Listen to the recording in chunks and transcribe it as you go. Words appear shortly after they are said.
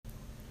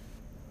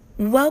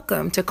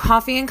Welcome to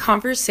Coffee and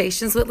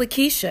Conversations with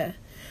Lakeisha.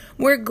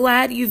 We're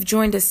glad you've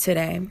joined us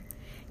today.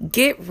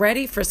 Get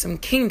ready for some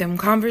kingdom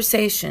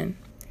conversation.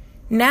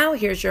 Now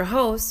here's your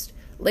host,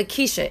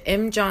 Lakeisha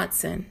M.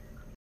 Johnson.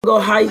 Go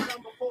hike.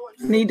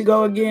 Need to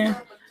go again.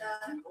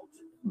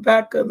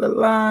 Back of the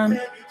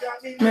line.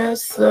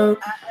 Mess up.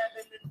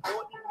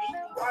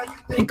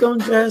 Think I'm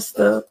dressed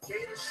up.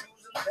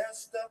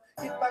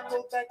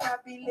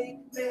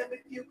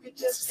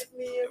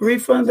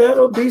 Refund,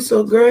 that'll be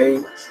so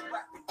great.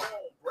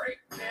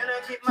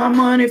 My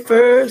money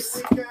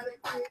first. No,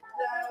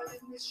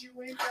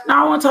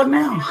 I want to talk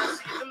now.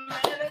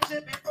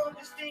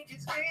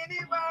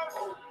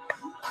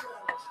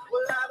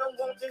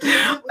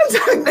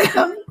 Talk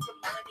now.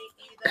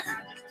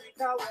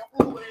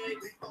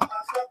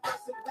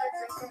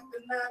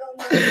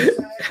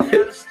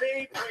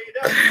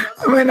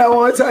 I mean, I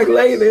want to talk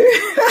later.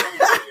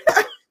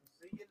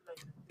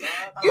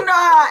 You know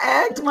how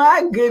I act?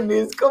 My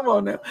goodness. Come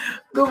on now.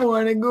 Good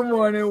morning. Good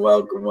morning.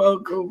 Welcome.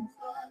 Welcome.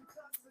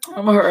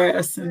 I'm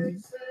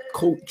harassing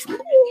Coach.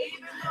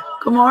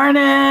 Good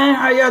morning.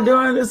 How y'all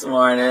doing this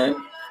morning?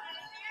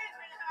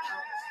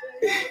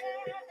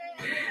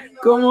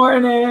 Good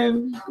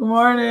morning. Good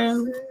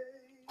morning.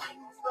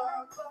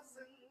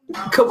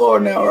 Come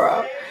on now,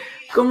 Rob.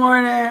 Good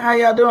morning. How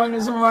y'all doing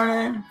this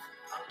morning?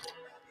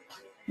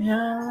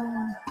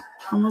 Yeah.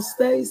 I'm going to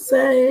stay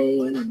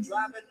safe.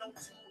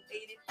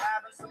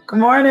 Good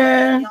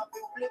morning.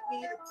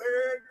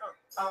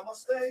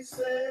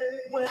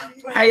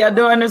 How y'all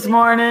doing this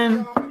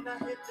morning?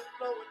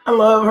 I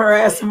love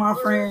harassing my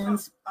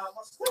friends.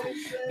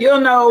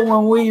 You'll know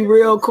when we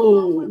real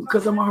cool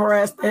because I'm going to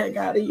harass the heck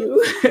out of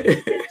you.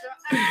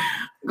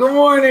 Good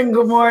morning.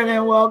 Good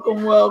morning.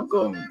 Welcome.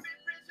 Welcome.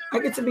 I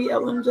get to be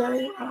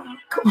LMJ.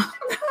 Come on.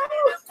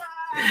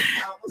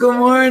 Good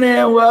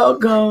morning.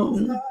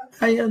 Welcome.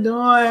 How y'all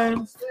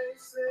doing?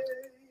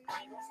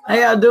 How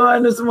y'all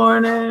doing this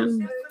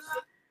morning?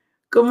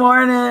 Good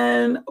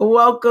morning.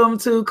 Welcome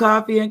to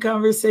Coffee and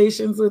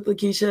Conversations with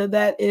Lakeisha.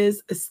 That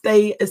is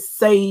Stay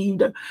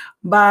Saved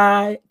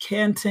by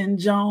Canton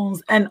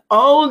Jones. An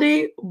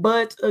oldie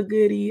but a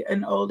goodie.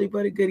 An oldie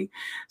but a goodie.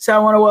 So I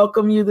want to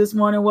welcome you this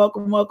morning.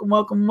 Welcome, welcome,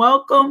 welcome,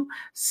 welcome.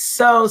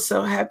 So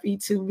happy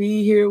to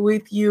be here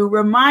with you.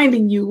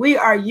 Reminding you, we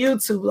are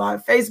YouTube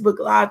Live, Facebook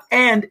Live,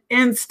 and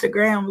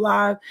Instagram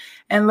Live.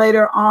 And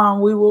later on,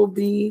 we will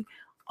be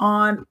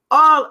on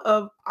all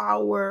of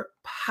our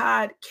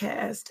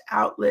podcast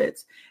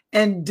outlets.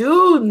 And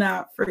do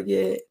not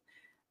forget,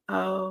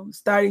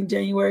 starting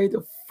January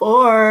the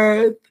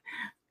 4th,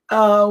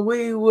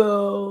 we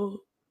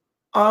will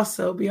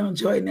also be on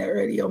JoyNet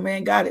Radio.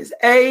 Man, God is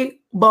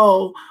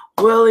able,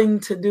 willing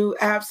to do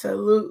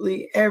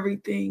absolutely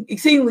everything,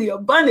 exceedingly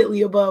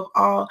abundantly above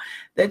all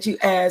that you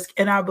ask.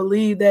 And I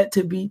believe that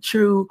to be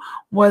true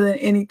more than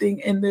anything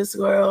in this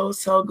world.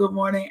 So good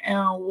morning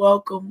and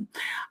welcome.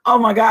 Oh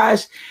my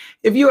gosh.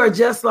 If you are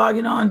just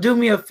logging on, do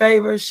me a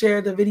favor,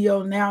 share the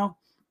video now.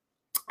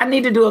 I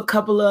need to do a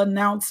couple of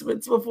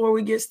announcements before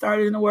we get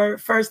started in the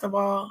word. First of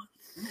all,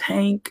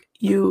 thank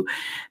you.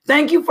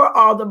 Thank you for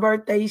all the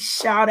birthday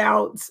shout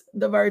outs,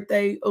 the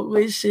birthday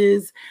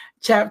wishes.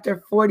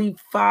 Chapter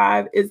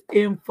 45 is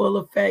in full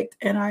effect,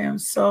 and I am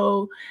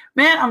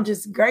I'm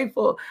just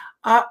grateful.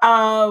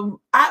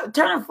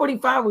 Turning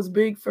 45 was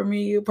big for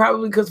me,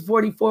 probably because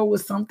 44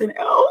 was something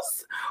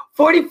else.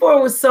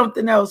 44 was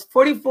something else.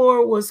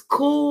 44 was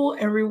cool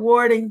and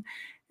rewarding,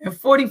 and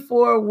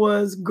 44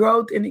 was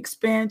growth and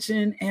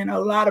expansion and a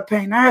lot of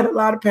pain. I had a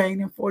lot of pain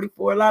in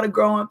 44, a lot of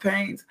growing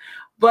pains.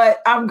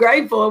 But I'm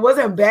grateful. It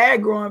wasn't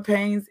bad growing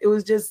pains. It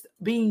was just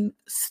being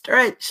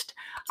stretched.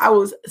 I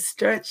was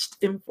stretched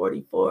in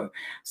 44.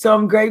 So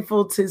I'm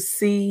grateful to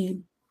see.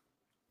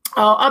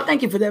 Oh,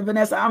 thank you for that,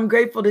 Vanessa. I'm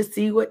grateful to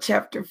see what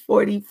chapter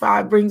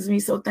 45 brings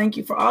me. So thank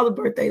you for all the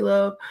birthday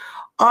love,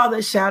 all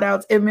the shout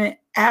outs. It meant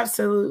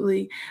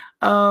absolutely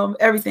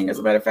everything. As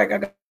a matter of fact, I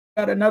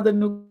got another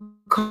new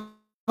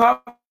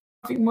coffee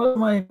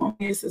mug.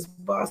 This is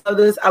boss.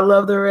 I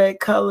love the red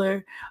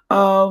color.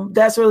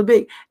 That's really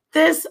big.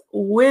 This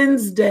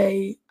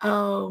Wednesday,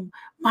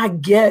 my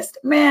guest,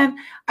 man,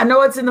 I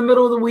know it's in the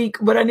middle of the week,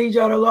 but I need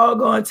y'all to log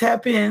on,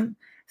 tap in,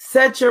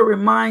 set your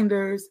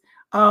reminders.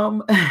 I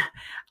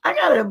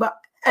got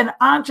an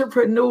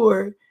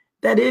entrepreneur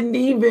that isn't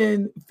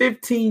even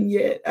 15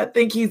 yet. I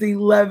think he's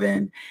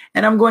 11,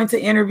 and I'm going to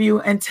interview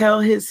and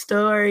tell his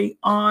story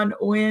on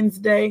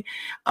Wednesday.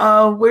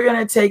 We're going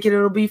to take it.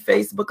 It'll be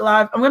Facebook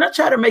Live. I'm going to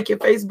try to make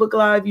it Facebook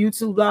Live,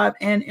 YouTube Live,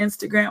 and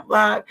Instagram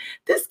Live.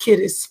 This kid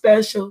is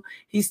special.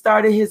 He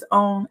started his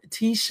own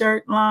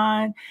t-shirt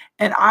line,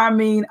 and I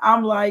mean,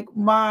 I'm like,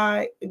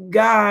 my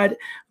God,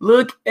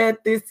 look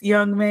at this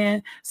young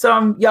man.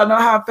 So y'all know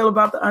how I feel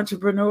about the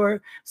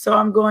entrepreneur. So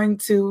I'm going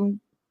to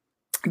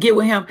get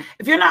with him.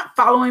 If you're not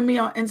following me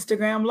on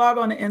Instagram, log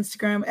on to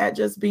Instagram at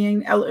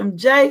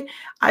justbeinglmj.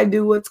 I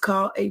do what's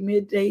called a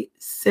midday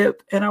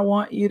sip, and I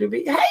want you to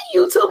be, hey,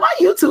 YouTube, my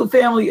YouTube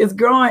family is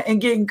growing and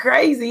getting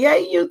crazy.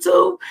 Hey,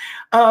 YouTube.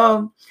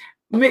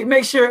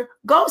 make sure,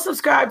 go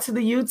subscribe to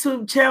the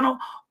YouTube channel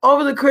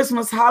over the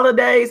Christmas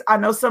holidays. I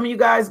know some of you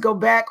guys go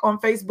back on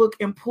Facebook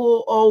and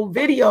pull old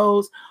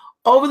videos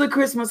over the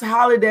Christmas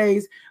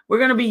holidays. We're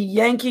going to be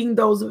yanking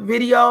those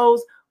videos,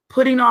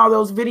 putting all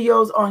those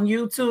videos on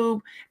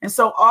YouTube. And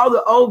so all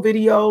the old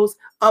videos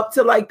up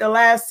to like the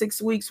last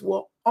 6 weeks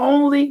will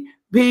only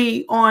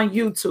be on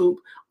YouTube,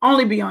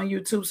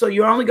 So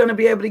you're only going to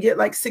be able to get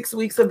like 6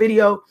 weeks of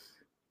video.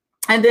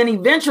 And then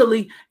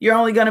eventually you're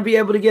only going to be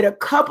able to get a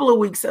couple of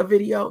weeks of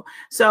video.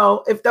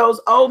 So if those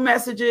old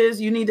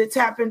messages, you need to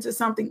tap into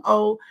something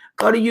old,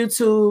 go to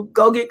YouTube,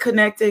 go get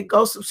connected,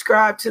 go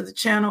subscribe to the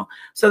channel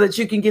so that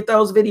you can get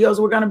those videos.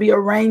 We're going to be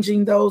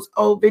arranging those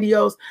old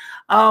videos.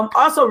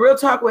 Also, Real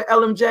Talk with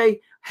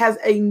LMJ has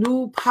a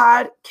new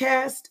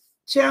podcast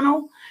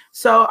channel.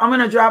 So I'm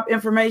going to drop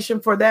information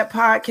for that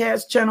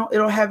podcast channel.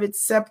 It'll have its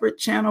separate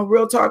channel,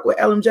 Real Talk with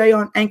LMJ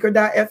on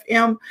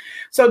anchor.fm.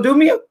 So do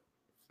me a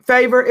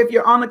favor, if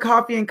you're on the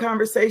Coffee and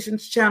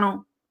Conversations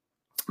channel,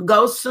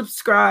 go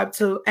subscribe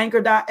to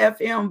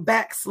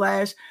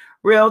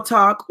anchor.fm/Real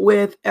Talk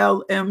with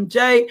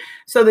LMJ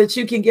so that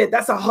you can get,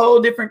 that's a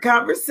whole different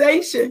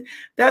conversation.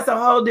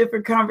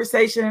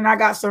 And I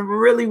got some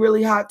really,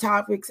 really hot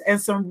topics and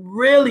some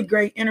really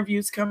great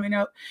interviews coming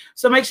up.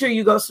 So make sure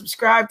you go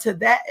subscribe to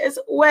that as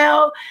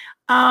well.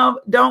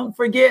 Don't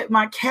forget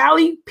my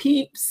Cali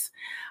peeps.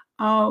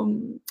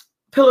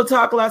 Pillow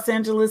Talk Los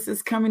Angeles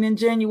is coming in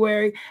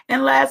January.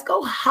 And last,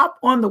 go hop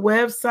on the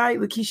website,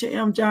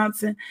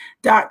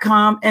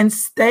 LakeishaMJohnson.com, and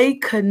stay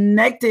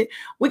connected.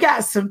 We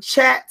got some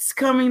chats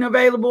coming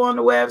available on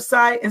the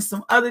website and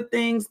some other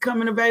things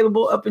coming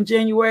available up in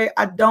January.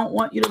 I don't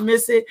want you to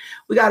miss it.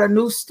 We got a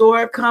new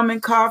store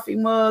coming, coffee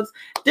mugs,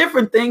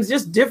 different things,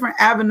 just different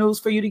avenues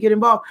for you to get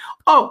involved.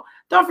 Oh,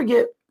 don't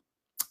forget,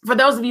 for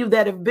those of you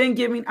that have been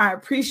giving, I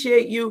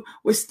appreciate you.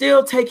 We're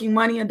still taking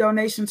money and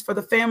donations for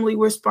the family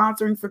we're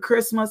sponsoring for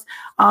Christmas.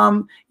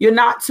 You're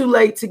not too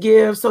late to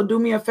give, so do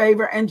me a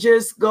favor and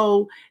just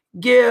go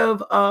give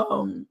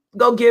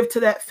to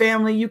that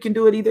family. You can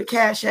do it either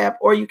Cash App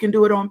or you can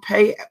do it on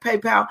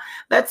PayPal.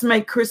 Let's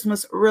make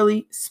Christmas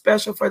really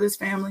special for this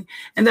family.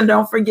 And then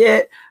don't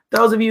forget,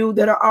 those of you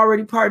that are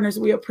already partners,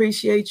 we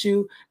appreciate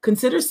you.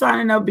 Consider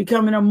signing up,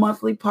 becoming a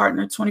monthly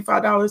partner.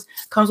 $25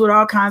 comes with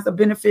all kinds of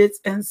benefits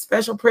and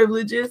special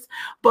privileges.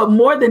 But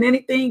more than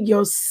anything,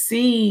 your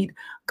seed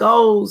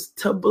goes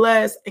to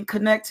bless and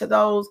connect to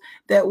those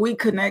that we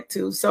connect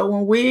to. So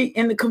when we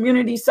in the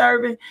community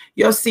serving,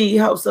 your seed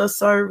helps us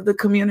serve the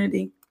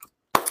community.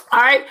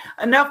 All right,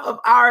 enough of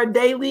our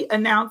daily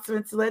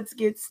announcements. Let's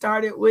get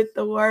started with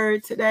the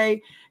word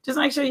today. Just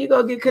make sure you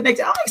go get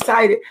connected. I'm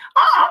excited.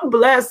 I'm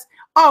blessed.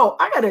 Oh,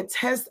 I got a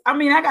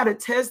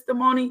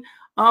testimony.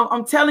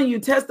 I'm telling you,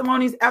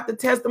 testimonies after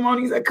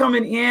testimonies are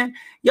coming in.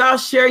 Y'all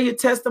share your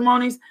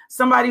testimonies.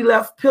 Somebody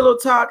left Pillow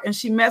Talk and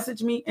she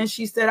messaged me and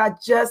she said, I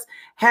just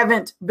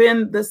haven't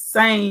been the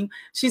same.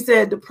 She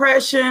said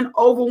depression,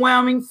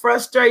 overwhelming,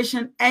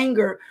 frustration,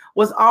 anger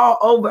was all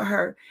over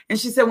her. And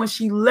she said when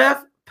she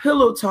left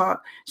Pillow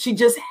Talk, she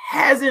just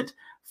hasn't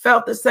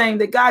felt the same,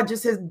 that God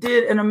just has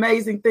did an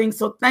amazing thing.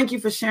 So thank you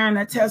for sharing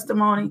that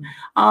testimony.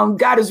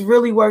 God is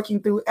really working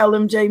through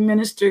LMJ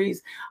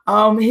Ministries.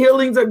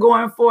 Healings are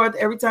going forth.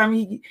 Every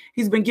time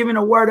he's been giving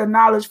a word of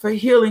knowledge for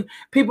healing,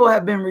 people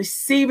have been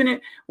receiving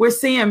it. We're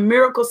seeing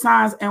miracle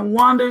signs and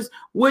wonders,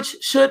 which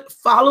should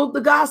follow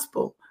the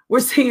gospel. We're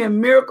seeing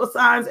miracle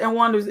signs and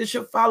wonders. It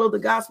should follow the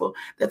gospel.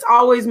 That's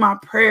always my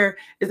prayer,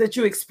 is that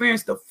you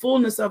experience the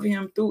fullness of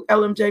him through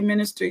LMJ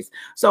Ministries.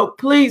 So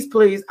please,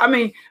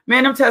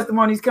 them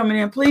testimonies coming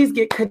in. Please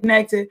get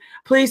connected.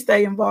 Please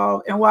stay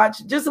involved and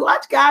watch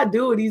God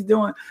do what he's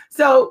doing.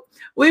 So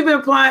we've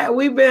been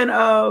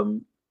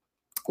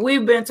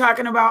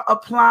talking about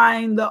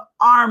applying the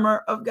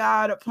armor of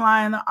God,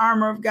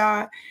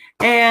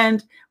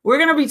 And we're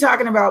going to be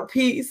talking about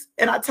peace.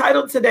 And I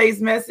titled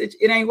today's message,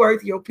 It Ain't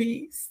Worth Your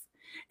Peace.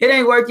 It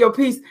ain't worth your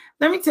peace.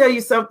 Let me tell you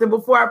something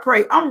before I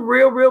pray. I'm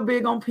real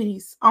big on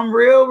peace. I'm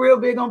real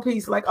big on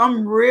peace. Like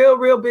I'm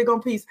real big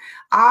on peace.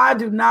 I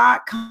do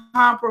not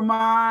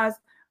compromise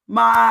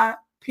my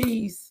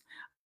peace.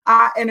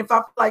 And if I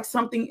feel like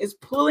something is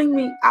pulling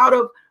me out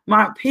of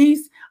my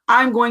peace,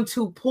 I'm going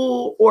to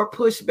pull or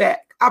push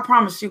back. I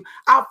promise you,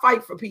 I'll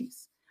fight for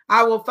peace.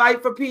 I will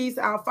fight for peace.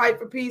 I'll fight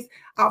for peace.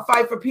 I'll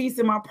fight for peace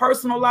in my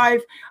personal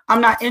life. I'm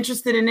not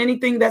interested in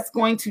anything that's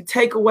going to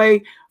take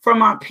away from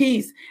my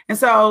peace. And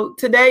so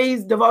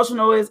today's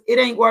devotional is, it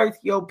ain't worth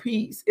your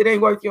peace. It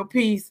ain't worth your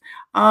peace.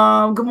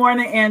 Good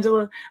morning,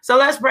 Angela. So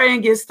let's pray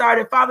and get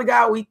started. Father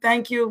God, we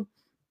thank you.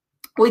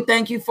 We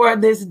thank you for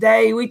this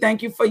day. We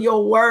thank you for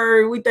your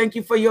word. We thank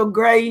you for your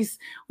grace.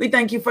 We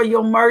thank you for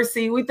your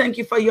mercy. We thank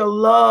you for your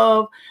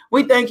love.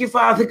 We thank you,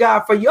 Father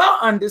God, for your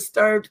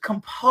undisturbed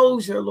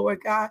composure,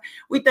 Lord God.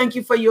 We thank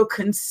you for your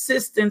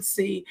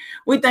consistency.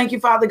 We thank you,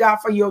 Father God,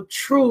 for your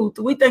truth.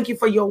 We thank you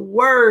for your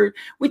word.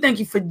 We thank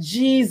you for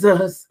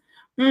Jesus.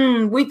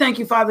 We thank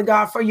you, Father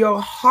God, for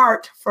your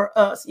heart for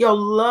us, your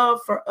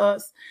love for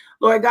us.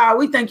 Lord God.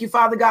 We thank you,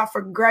 Father God,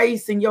 for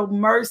grace and your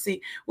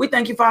mercy. We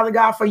thank you, Father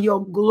God, for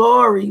your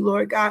glory,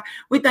 Lord God.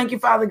 We thank you,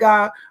 Father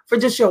God, for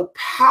just your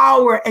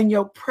power and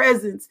your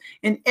presence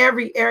in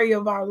every area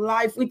of our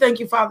life. We thank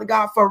you, Father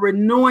God, for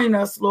renewing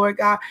us, Lord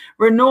God,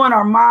 renewing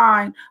our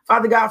mind,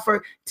 Father God,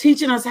 for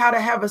teaching us how to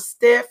have a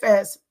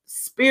steadfast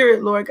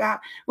spirit, Lord God.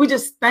 We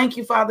just thank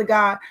you, Father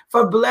God,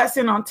 for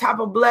blessing on top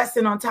of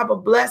blessing, on top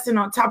of blessing,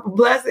 on top of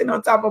blessing,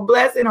 on top of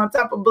blessing, on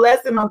top of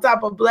blessing, on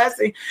top of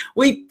blessing.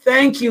 We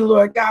thank you,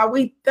 Lord God.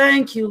 We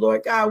thank you,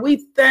 Lord God.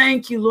 We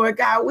thank you, Lord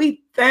God.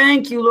 We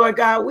thank you, Lord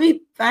God.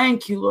 We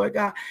thank you, Lord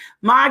God.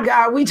 My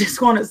God, we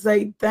just want to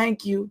say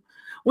thank you.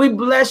 We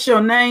bless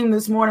your name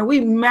this morning. We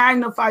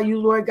magnify you,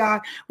 Lord God.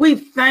 We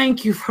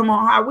thank you from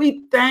on high.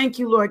 We thank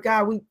you, Lord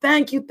God. We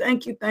thank you,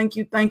 thank you, thank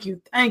you, thank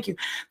you, thank you.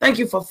 Thank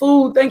you for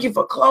food. Thank you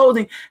for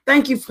clothing.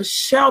 Thank you for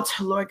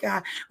shelter, Lord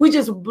God. We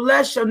just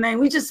bless your name.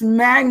 We just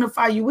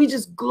magnify you. We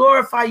just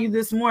glorify you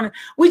this morning.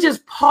 We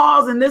just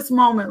pause in this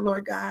moment,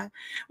 Lord God.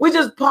 We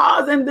just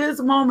pause in this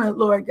moment,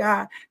 Lord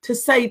God, to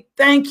say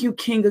thank you,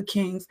 King of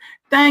Kings.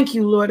 Thank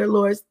you, Lord of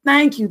Lords.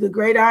 Thank you, the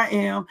great I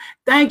am.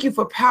 Thank you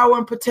for power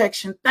and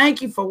protection.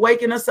 Thank you for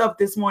waking us up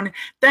this morning.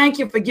 Thank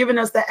you for giving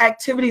us the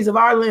activities of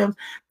our limbs.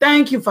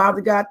 Thank you,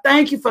 Father God.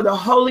 Thank you for the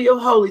Holy of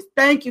Holies.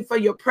 Thank you for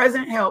your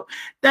present help.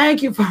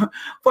 Thank you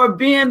for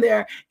being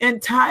there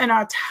in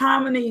our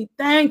time of need.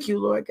 Thank you,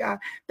 Lord God.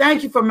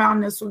 Thank you for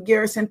mounting us with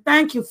Garrison.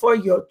 Thank you for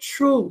your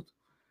truth.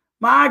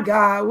 My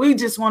God, we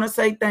just want to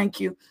say thank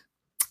you.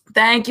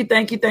 Thank you,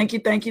 thank you, thank you,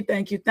 thank you,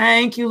 thank you,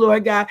 thank you,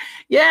 Lord God.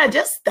 Yeah,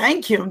 just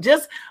thank him.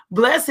 Just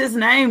bless his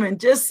name and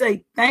just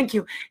say thank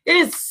you. It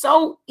is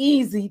so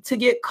easy to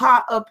get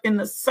caught up in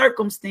the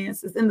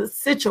circumstances, in the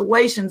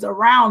situations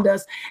around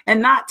us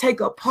and not take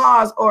a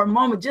pause or a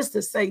moment just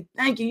to say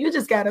thank you. You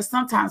just got to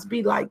sometimes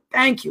be like,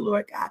 thank you,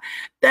 Lord God.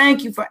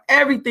 Thank you for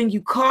everything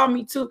you called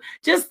me to.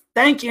 Just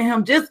thanking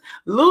him, just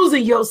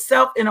losing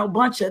yourself in a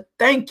bunch of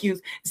thank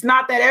yous. It's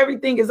not that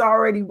everything is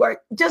already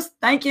worked. Just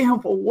thanking him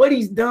for what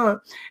he's done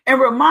and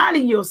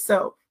reminding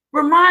yourself.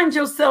 Remind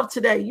yourself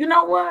today, you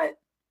know what?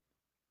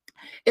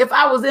 If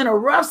I was in a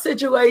rough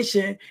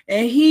situation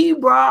and he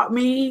brought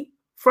me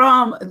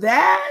from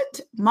that,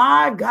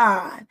 my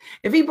God,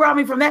 if he brought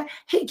me from that,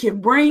 he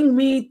can bring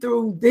me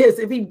through this.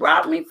 If he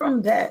brought me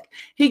from that,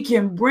 he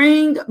can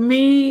bring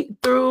me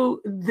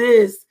through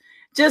this.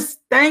 Just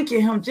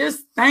thanking him.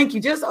 Just thank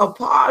you. Just a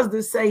pause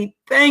to say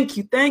thank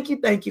you. Thank you.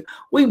 Thank you.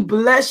 We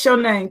bless your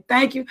name.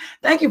 Thank you.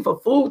 Thank you for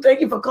food.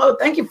 Thank you for clothes.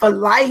 Thank you for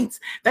lights.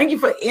 Thank you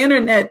for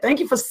internet. Thank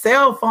you for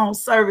cell phone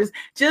service.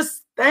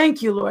 Just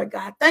thank you, Lord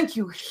God. Thank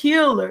you,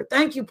 healer.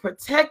 Thank you,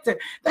 protector.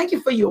 Thank you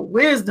for your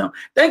wisdom.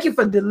 Thank you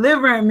for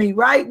delivering me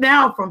right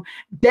now from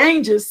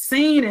danger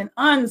seen and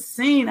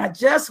unseen. I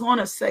just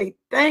want to say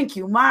thank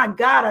you. My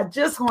God, I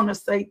just want to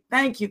say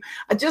thank you.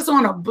 I just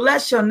want to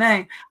bless your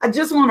name. I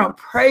just want to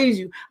praise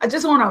you. I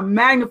just want to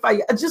magnify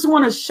you. I just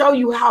want to show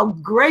you how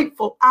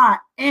grateful I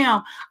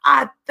am.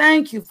 I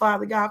thank you,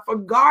 Father God, for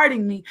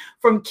guarding me,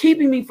 from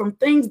keeping me from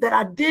things that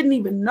I didn't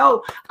even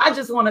know. I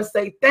just want to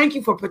say thank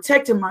you for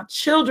protecting my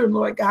children,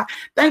 Lord God.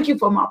 Thank you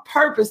for my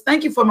purpose.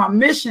 Thank you for my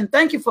mission.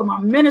 Thank you for my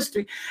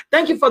ministry.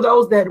 Thank you for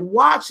those that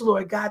watch,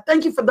 Lord God.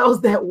 Thank you for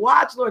those that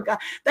watch, Lord God.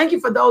 Thank you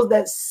for those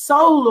that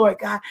sow, Lord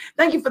God.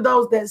 Thank you for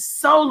those that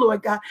sow,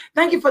 Lord God.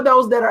 Thank you for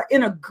those that are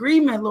in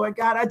agreement, Lord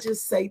God. I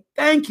just say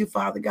thank you,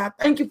 Father God.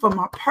 Thank you for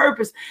my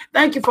purpose.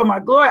 Thank you for my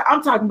glory.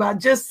 I'm talking about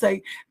just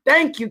say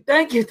thank you,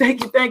 thank you,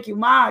 thank you, thank you.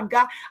 My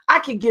God, I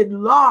can get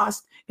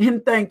lost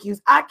in thank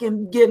yous. I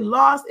can get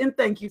lost in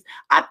thank yous.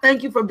 I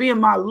thank you for being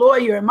my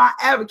lawyer and my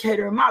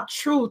advocator and my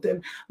truth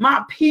and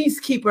my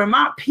peacekeeper and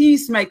my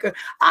peacemaker.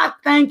 I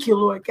thank you,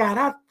 Lord God.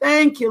 I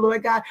thank you,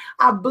 Lord God.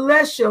 I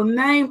bless your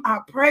name. I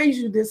praise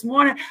you this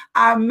morning.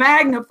 I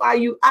magnify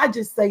you. I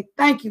just say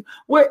thank you.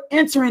 We're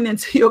entering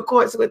into your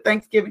courts with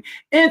thanksgiving,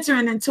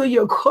 entering into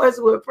your courts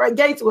with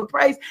gates with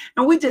praise.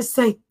 And we just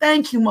say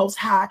thank you, Most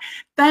High.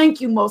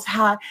 Thank you, Most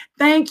High.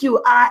 Thank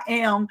you, I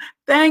am.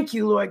 Thank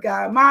you, Lord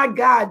God. My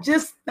God,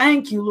 just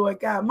thank you, Lord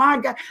God. My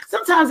God,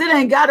 sometimes it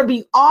ain't got to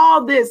be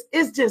all this.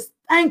 It's just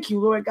thank you,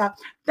 Lord God.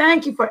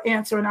 Thank you for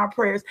answering our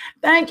prayers.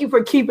 Thank you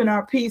for keeping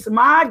our peace.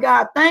 My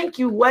God, thank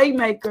you,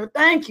 Waymaker.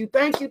 Thank you,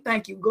 thank you,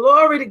 thank you.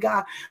 Glory to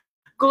God.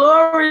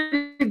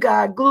 Glory to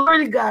God,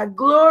 glory to God,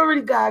 glory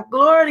to God,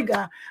 glory to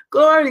God,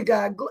 glory to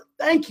God.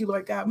 Thank you,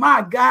 Lord God.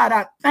 My God,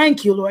 I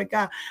thank you, Lord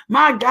God.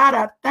 My God,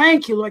 I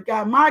thank you, Lord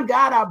God. My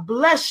God, I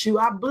bless you.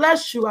 I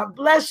bless you. I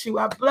bless you.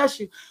 I bless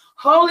you.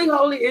 Holy,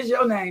 holy is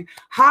your name.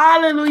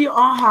 Hallelujah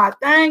on high.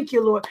 Thank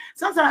you, Lord.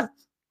 Sometimes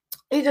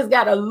you just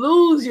got to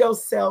lose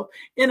yourself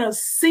in a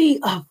sea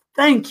of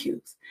thank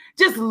yous.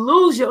 Just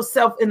lose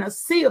yourself in a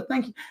sea of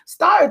thank you.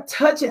 Start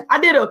touching.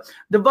 I did a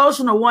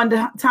devotional one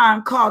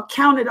time called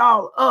Count It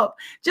All Up.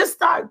 Just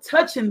start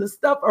touching the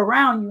stuff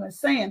around you and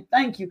saying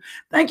thank you.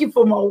 Thank you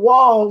for my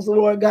walls,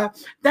 Lord God.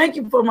 Thank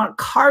you for my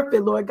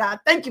carpet, Lord God.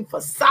 Thank you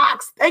for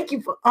socks. Thank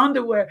you for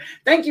underwear.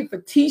 Thank you for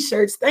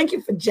t-shirts. Thank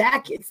you for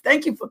jackets.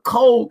 Thank you for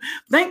cold.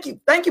 Thank you.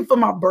 Thank you for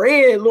my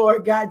bread,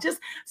 Lord God. Just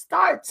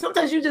start.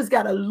 Sometimes you just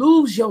got to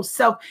lose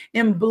yourself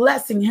in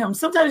blessing him.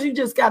 Sometimes you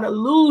just got to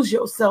lose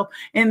yourself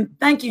in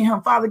thanking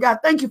him, Father God.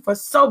 Thank you for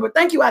sober.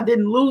 Thank you I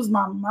didn't lose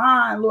my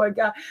mind, Lord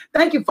God.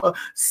 Thank you for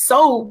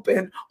soap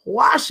and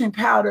washing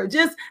powder.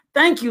 Just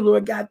thank you,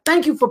 Lord God.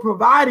 Thank you for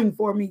providing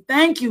for me.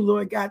 Thank you,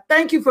 Lord God.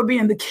 Thank you for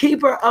being the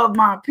keeper of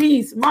my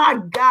peace.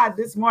 My God,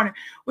 this morning,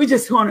 we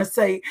just want to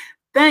say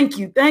thank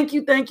you, thank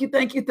you, thank you,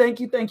 thank you, thank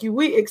you, thank you.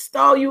 We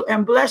extol you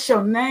and bless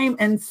your name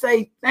and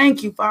say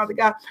thank you, Father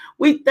God.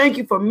 We thank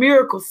you for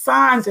miracles,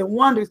 signs, and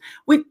wonders.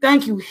 We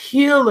thank you,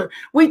 healer.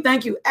 We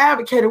thank you,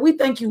 advocate. We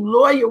thank you,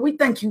 lawyer. We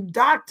thank you,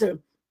 doctor.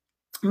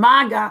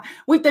 My God,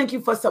 we thank you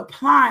for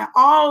supplying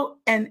all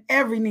and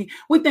every need.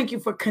 We thank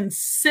you for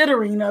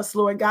considering us,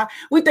 Lord God.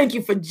 We thank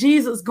you for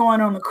Jesus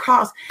going on the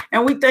cross,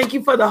 and we thank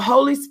you for the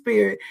Holy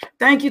Spirit.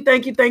 Thank you,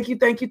 thank you, thank you,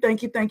 thank you,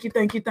 thank you, thank you,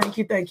 thank you, thank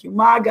you, thank you.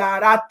 My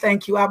God, I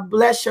thank you. I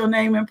bless your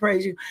name and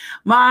praise you.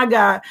 My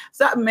God,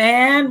 so,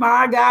 man,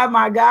 my God,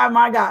 my God,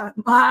 my God,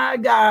 my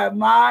God,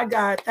 my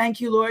God.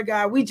 Thank you, Lord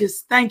God. We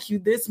just thank you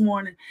this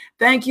morning.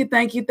 Thank you,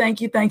 thank you, thank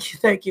you, thank you,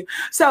 thank you.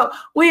 So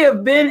we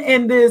have been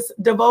in this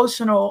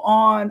devotional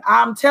on,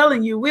 I'm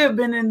telling you, we have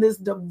been in this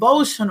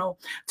devotional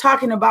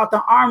talking about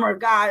the armor of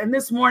God. And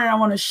this morning, I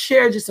want to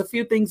share just a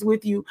few things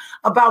with you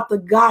about the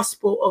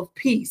gospel of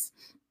peace.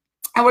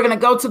 And we're going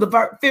to go to the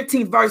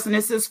 15th verse, and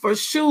it says, for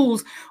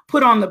shoes,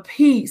 put on the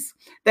peace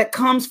that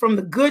comes from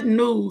the good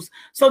news,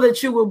 so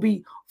that you will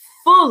be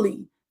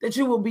fully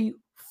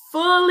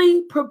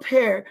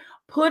prepared.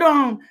 Put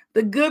on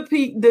the good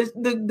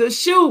the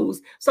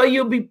shoes, so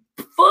you'll be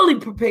fully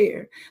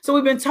prepared. So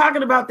we've been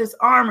talking about this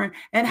armor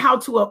and how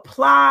to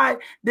apply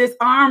this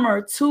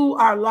armor to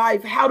our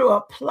life, how to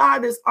apply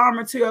this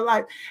armor to your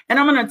life. And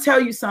I'm going to tell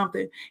you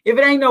something. If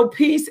it ain't no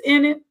peace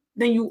in it,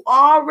 then you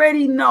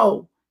already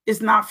know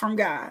it's not from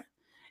God.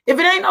 If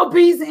it ain't no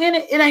peace in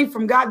it, it ain't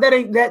from God. That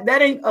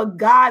ain't a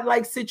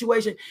God-like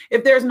situation.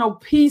 If there's no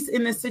peace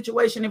in this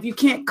situation, if you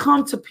can't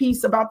come to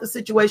peace about the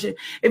situation,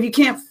 if you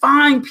can't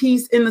find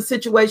peace in the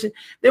situation,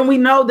 then we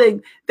know that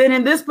then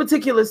in this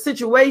particular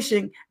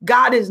situation,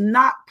 God is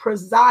not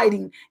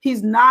presiding.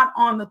 He's not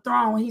on the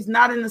throne. He's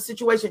not in the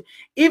situation.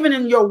 Even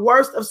in your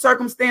worst of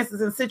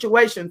circumstances and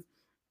situations,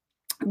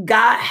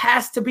 God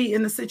has to be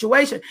in the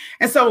situation.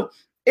 And so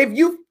if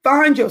you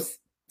find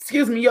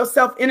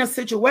yourself in a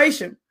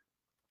situation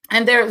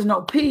and there is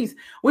no peace,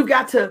 we've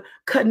got to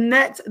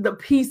connect the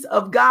peace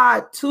of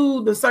God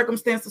to the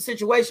circumstance or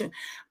situation.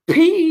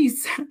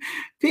 Peace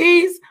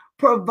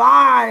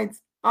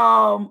provides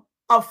a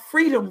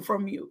freedom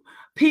from you.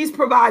 Peace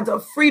provides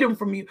a freedom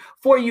from you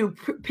for you.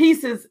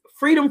 Peace is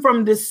freedom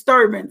from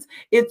disturbance.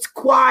 It's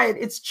quiet.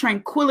 It's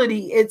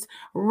tranquility. It's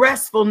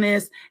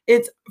restfulness.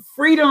 It's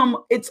freedom.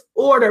 It's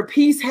order.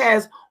 Peace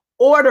has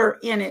order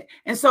in it.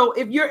 And so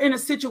if you're in a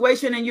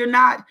situation and you're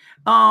not,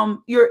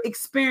 you're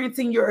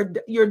experiencing,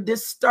 you're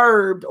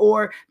disturbed,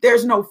 or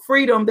there's no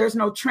freedom, there's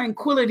no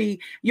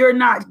tranquility, you're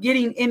not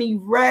getting any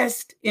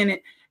rest in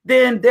it,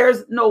 then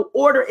there's no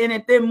order in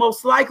it, then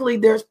most likely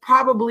there's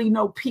probably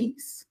no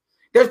peace.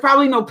 There's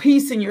probably no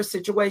peace in your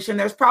situation.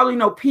 There's probably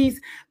no peace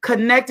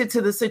connected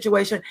to the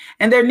situation.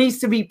 And there needs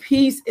to be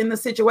peace in the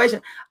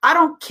situation. I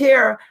don't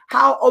care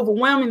how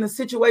overwhelming the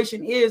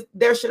situation is.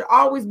 We should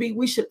always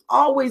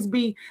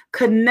be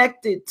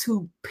connected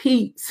to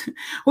peace.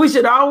 We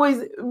should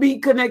always be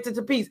connected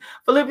to peace.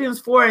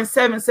 Philippians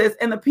 4:7 says,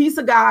 and the peace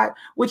of God,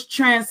 which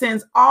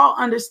transcends all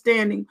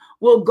understanding,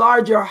 will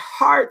guard your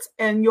hearts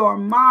and your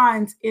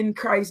minds in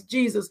Christ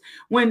Jesus.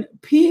 When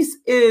peace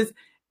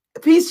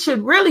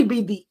should really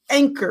be the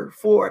anchor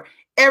for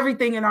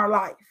everything in our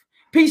life.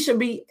 Peace should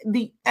be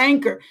the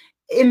anchor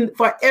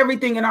for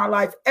everything in our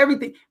life.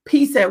 Everything.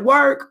 Peace at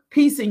work,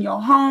 peace in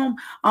your home.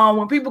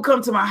 When people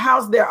come to my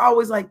house, they're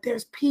always like,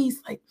 there's peace.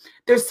 Like,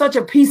 there's such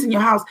a peace in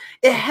your house.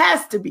 It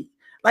has to be.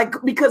 Like,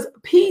 because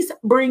peace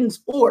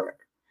brings order.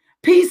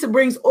 Peace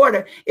brings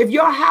order. If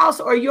your house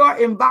or your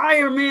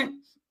environment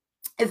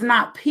is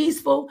not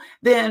peaceful,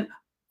 then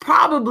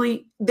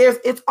probably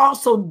it's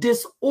also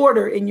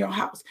disorder in your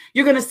house.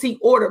 You're going to see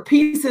order.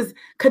 Peace is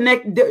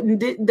connected.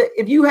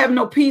 If you have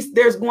no peace,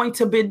 there's going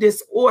to be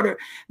disorder.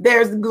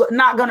 There's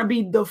not going to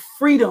be the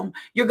freedom.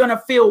 You're going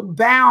to feel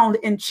bound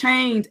and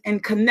chained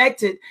and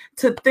connected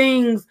to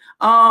things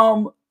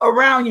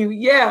around you.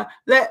 Yeah,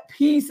 let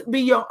peace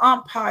be your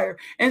umpire.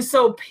 And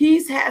so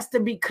peace has to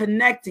be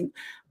connecting.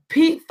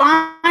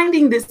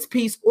 Finding this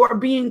peace or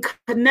being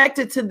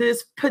connected to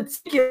this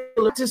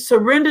particular, to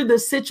surrender the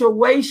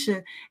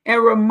situation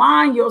and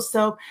remind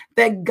yourself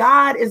that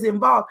God is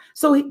involved.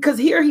 So because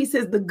here he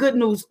says the good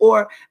news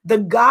or the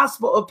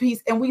gospel of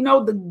peace. And we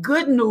know the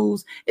good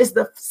news is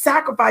the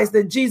sacrifice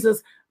that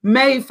Jesus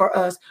made for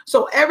us.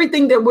 So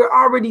everything that we're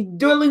already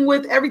dealing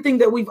with, everything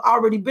that we've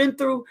already been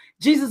through,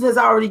 Jesus has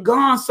already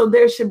gone. So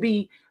there should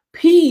be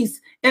peace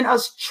in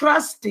us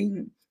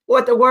trusting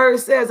what the word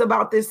says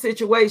about this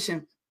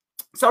situation.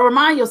 So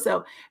remind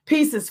yourself,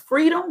 peace is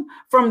freedom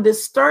from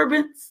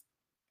disturbance,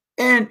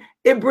 and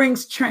it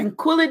brings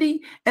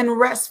tranquility and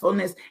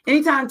restfulness.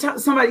 Anytime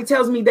somebody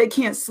tells me they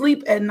can't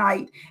sleep at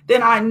night,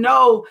 then I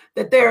know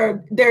that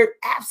they're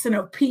absent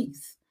of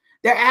peace.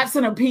 They're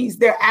absent of peace.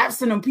 They're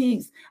absent of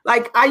peace.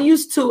 Like I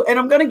used to, and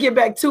I'm going to get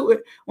back to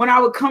it. When I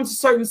would come to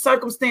certain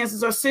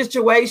circumstances or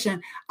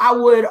situation, I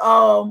would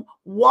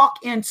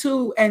walk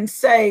into and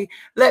say,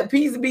 let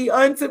peace be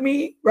unto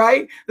me,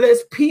 right? Let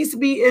peace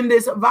be in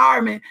this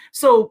environment.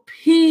 So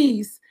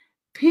peace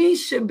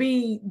should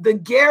be the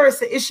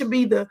garrison. It should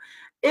be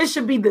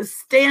the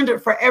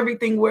standard for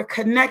everything we're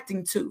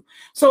connecting to.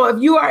 So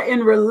if you are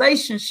in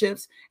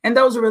relationships and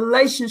those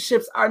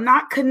relationships are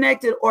not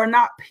connected or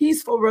not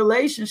peaceful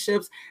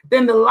relationships,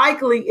 then the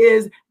likely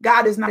is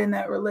God is not in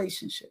that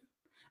relationship.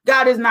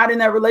 God is not in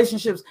that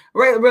relationships.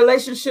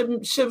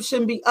 Relationships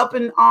shouldn't be up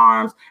in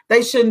arms.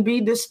 They shouldn't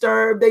be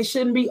disturbed. They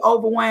shouldn't be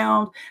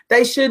overwhelmed.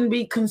 They shouldn't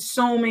be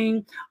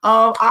consuming.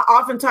 I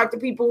often talk to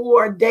people who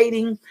are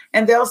dating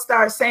and they'll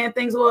start saying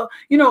things. Well,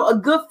 you know, a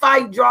good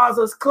fight draws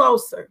us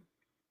closer.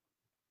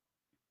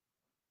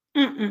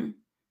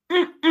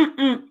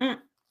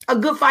 A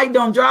good fight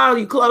don't draw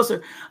you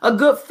closer. A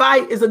good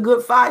fight is a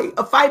good fight.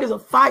 A fight is a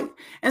fight.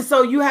 And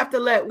so we have to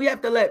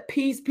let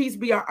peace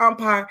be our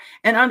umpire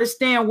and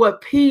understand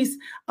what peace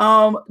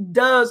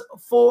does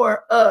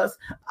for us.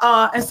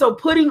 And so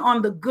putting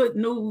on the good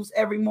news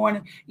every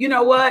morning, you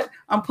know what?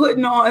 I'm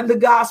putting on the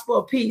gospel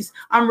of peace.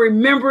 I'm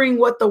remembering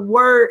what the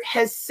word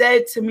has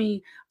said to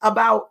me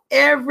about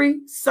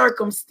every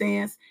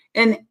circumstance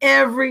and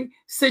every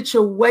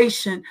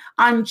situation.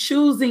 I'm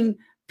choosing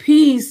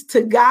peace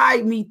to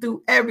guide me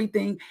through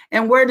everything.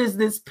 And where does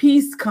this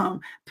peace come?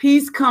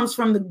 Peace comes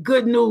from the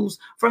good news,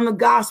 from the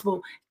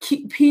gospel.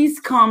 Peace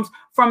comes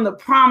from the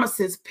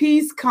promises.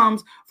 Peace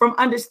comes from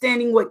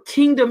understanding what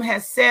kingdom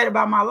has said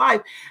about my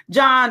life.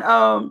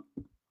 John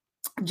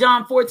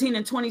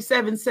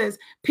 14:27 says,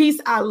 peace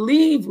I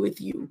leave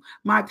with you.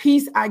 My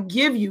peace I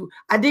give you.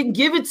 I didn't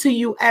give it to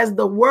you as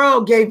the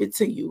world gave it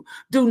to you.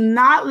 Do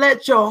not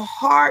let your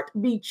heart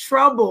be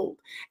troubled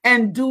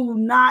and do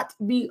not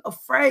be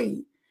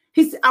afraid.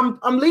 He said, I'm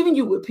leaving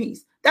you with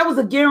peace. That was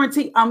a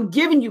guarantee. I'm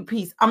giving you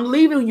peace. I'm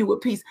leaving you with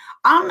peace.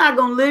 I'm not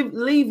going to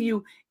leave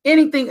you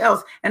anything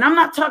else. And I'm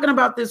not talking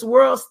about this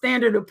world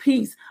standard of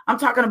peace. I'm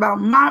talking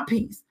about my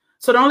peace.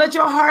 So don't let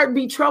your heart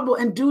be troubled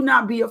and do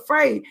not be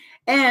afraid.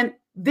 And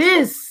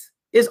this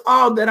is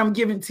all that I'm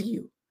giving to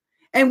you.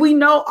 And we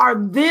know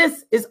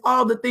this is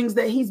all the things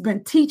that he's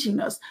been teaching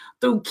us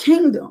through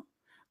kingdom.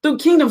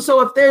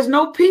 So if there's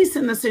no peace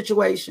in the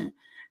situation,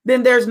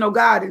 then there's no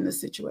God in the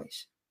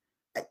situation.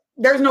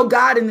 There's no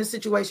God in this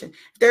situation.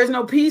 If there's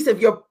no peace, if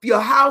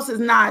your house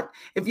is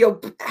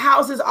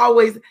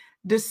always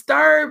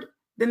disturbed,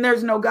 then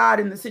there's no God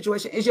in the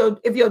situation.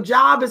 If your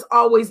job is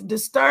always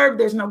disturbed,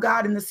 there's no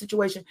God in the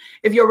situation.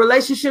 If your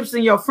relationships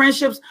and your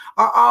friendships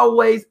are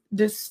always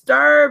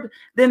disturbed,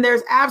 then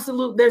there's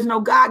no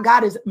God.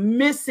 God is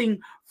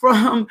missing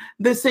from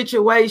the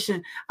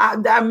situation.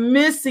 I'm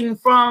missing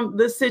from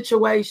the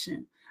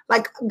situation.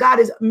 Like God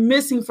is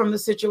missing from the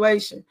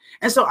situation.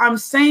 And so I'm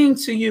saying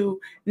to you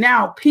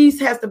now,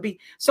 peace has to be.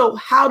 So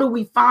how do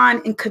we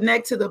find and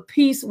connect to the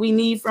peace we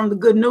need from the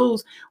good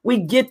news? We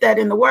get that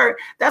in the word.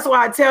 That's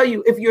why I tell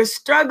you, if you're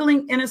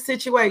struggling in a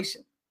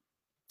situation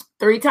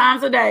 3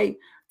 times a day,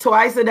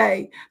 twice a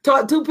day,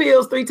 2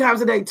 pills 3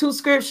 times a day, 2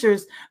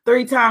 scriptures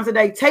 3 times a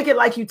day, take it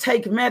like you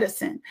take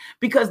medicine,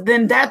 because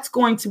then that's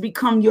going to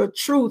become your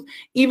truth,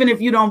 even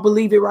if you don't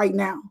believe it right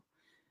now.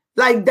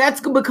 Like that's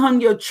going to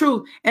become your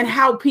truth. And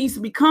how peace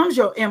becomes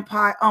your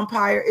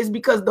umpire is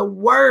because the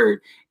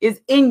word is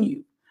in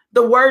you.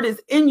 The word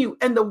is in you,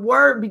 and the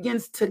word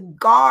begins to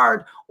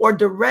guard or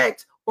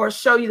direct or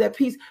show you that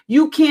peace.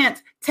 You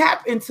can't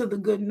tap into the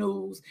good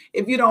news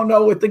if you don't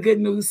know what the good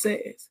news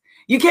says.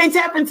 You can't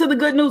tap into the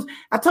good news.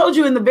 I told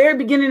you in the very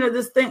beginning of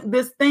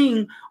this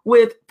thing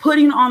with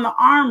putting on the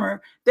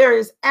armor, there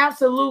is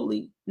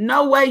absolutely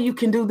no way you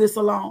can do this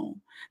alone.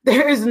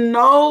 There is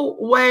no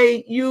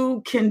way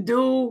you can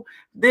do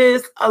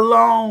this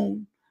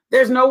alone.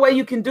 There's no way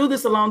you can do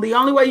this alone. The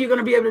only way you're going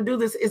to be able to do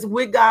this is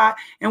with God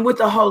and with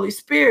the Holy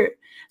Spirit.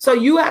 So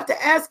you have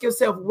to ask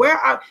yourself,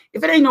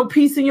 if it ain't no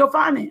peace in your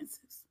finances,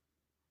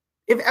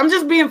 if I'm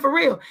just being for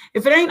real,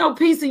 if it ain't no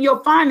peace in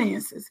your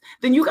finances,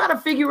 then you got to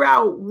figure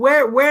out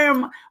where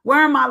am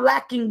I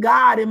lacking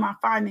God in my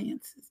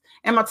finances?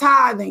 Am I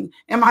tithing?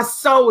 Am I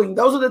sowing?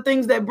 Those are the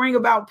things that bring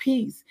about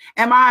peace.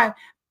 Am I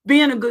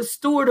being a good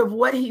steward of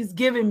what he's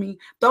given me?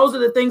 Those are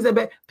the things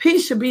that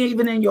peace should be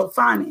even in your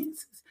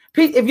finances.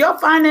 Peace, if your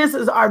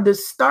finances are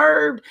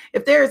disturbed,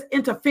 if there is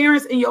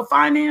interference in your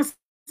finances,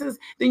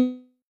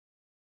 then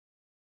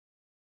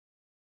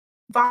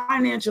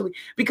financially,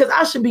 because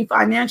I should be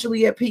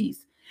financially at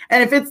peace.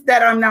 And if it's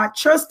that I'm not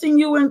trusting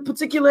you in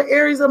particular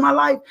areas of my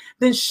life,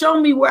 then show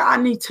me where I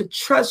need to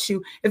trust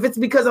you. If it's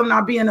because I'm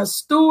not being a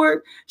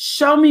steward,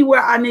 show me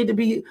where I need to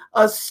be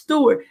a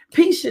steward.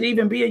 Peace should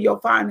even be in your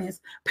finance.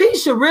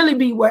 Peace should really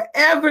be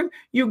wherever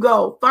you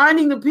go.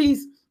 Finding the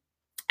peace.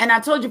 And I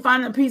told you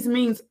finding the peace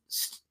means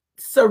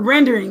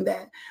surrendering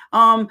that.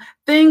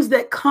 Things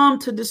that come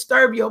to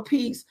disturb your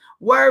peace,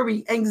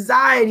 worry,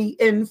 anxiety,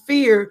 and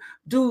fear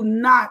do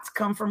not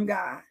come from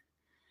God.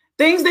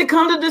 Things that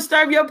come to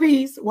disturb your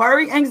peace,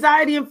 worry,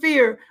 anxiety, and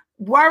fear,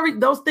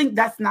 those things,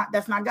 that's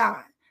not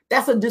God.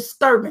 That's a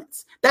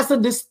disturbance. That's a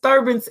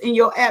disturbance in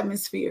your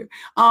atmosphere.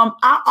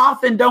 I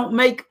often don't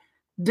make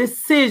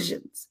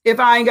decisions if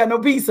I ain't got no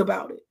peace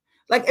about it.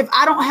 Like if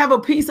I don't have a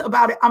peace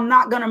about it, I'm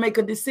not going to make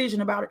a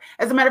decision about it.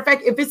 As a matter of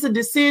fact, if it's a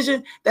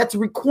decision that's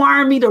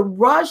requiring me to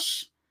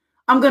rush,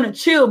 I'm going to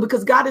chill,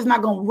 because God is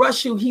not going to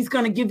rush you. He's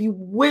going to give you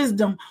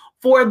wisdom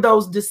for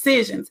those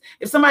decisions.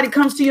 If somebody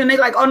comes to you and they're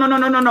like, oh,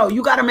 no,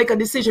 you got to make a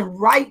decision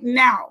right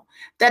now.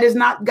 God is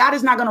not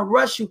going to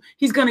rush you.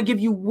 He's going to give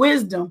you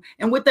wisdom.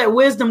 And with that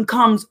wisdom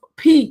comes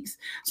peace.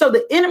 So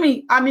the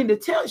enemy, I need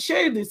to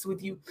share this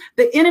with you.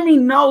 The enemy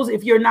knows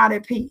if you're not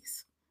at peace.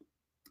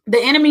 The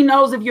enemy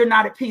knows if you're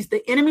not at peace.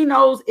 The enemy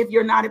knows if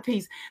you're not at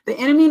peace. The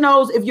enemy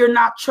knows if you're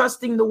not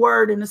trusting the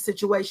word in the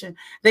situation.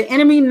 The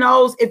enemy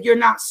knows if you're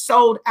not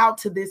sold out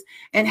to this.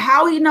 And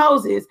how he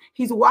knows is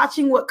he's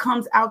watching what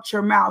comes out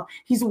your mouth.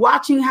 He's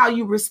watching how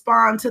you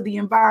respond to the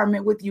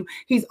environment with you.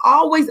 He's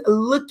always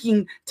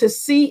looking to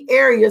see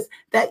areas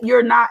that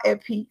you're not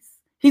at peace.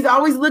 He's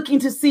always looking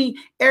to see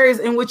areas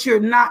in which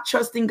you're not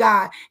trusting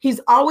God. He's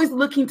always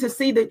looking to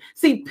see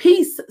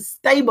peace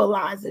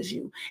stabilizes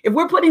you. If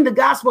we're putting the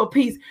gospel of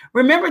peace,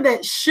 remember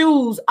that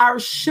our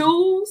shoes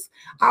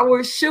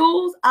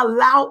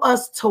allow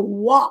us to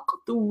walk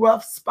through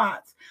rough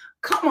spots.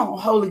 Come on,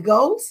 Holy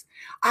Ghost.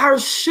 Our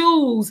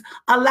shoes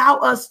allow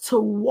us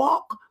to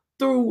walk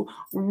through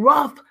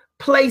rough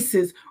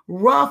places,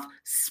 rough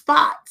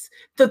spots,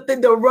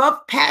 the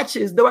rough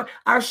patches.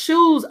 Our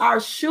shoes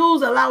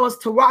allow us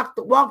to walk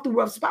through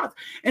rough spots.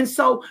 And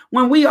so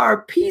when we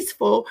are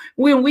peaceful,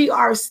 when we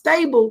are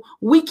stable,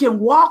 we can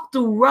walk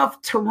through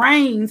rough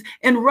terrains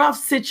and rough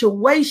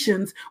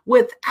situations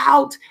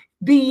without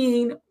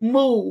being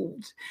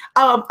moved.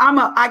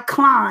 I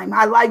climb.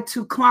 I like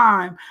to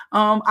climb.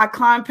 I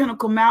climb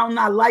Pinnacle Mountain.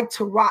 I like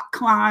to rock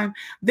climb.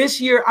 This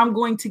year, I'm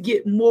going to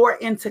get more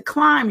into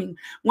climbing.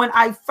 When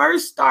I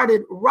first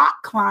started rock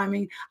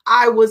climbing,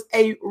 I was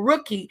a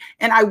rookie,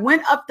 and I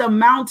went up the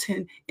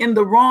mountain in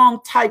the wrong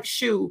type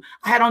shoe.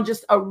 I had on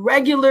just a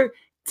regular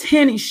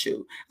tennis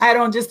shoe.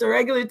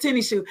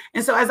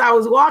 And so as I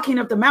was walking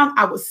up the mountain,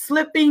 I was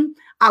slipping,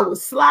 I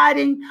was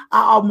sliding,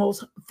 I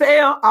almost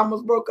fell, I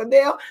almost broke a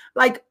nail.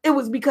 Like, it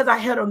was because I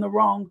had on the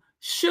wrong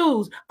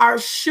shoes. Our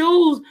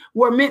shoes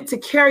were meant to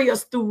carry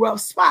us through rough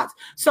spots.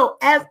 So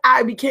as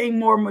I became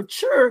more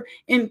mature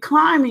in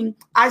climbing,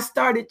 I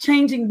started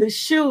changing the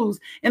shoes.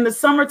 In the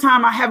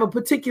summertime, I have a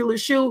particular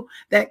shoe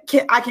that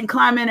I can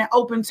climb in an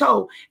open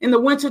toe. In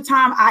the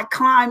wintertime, I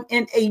climb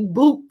in a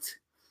boot.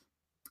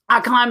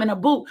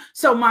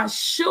 So my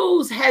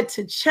shoes had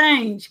to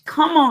change.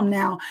 Come on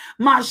now.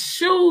 My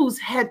shoes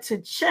had to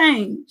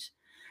change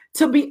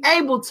to be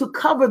able to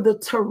cover the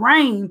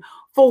terrain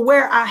for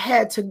where I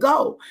had to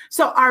go.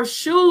 So our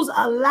shoes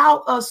allow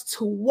us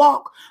to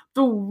walk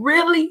through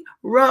really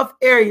rough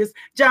areas.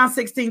 John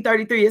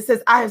 16:33, it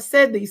says, I have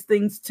said these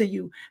things to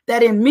you,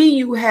 that in me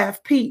you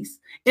have peace.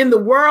 In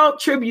the world,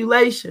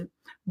 tribulation.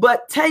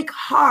 But take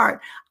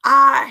heart,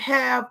 I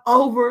have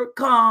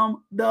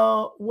overcome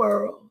the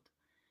world.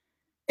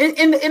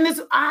 In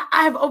this, I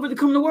have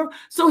overcome the world.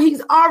 So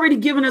he's already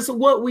given us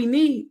what we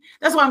need.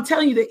 That's why I'm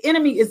telling you, the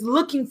enemy is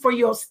looking for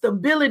your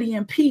stability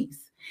and peace.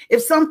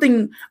 If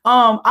something,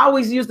 I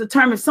always use the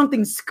term, if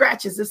something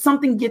scratches, if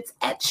something gets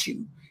at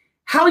you,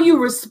 how you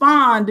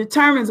respond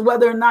determines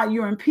whether or not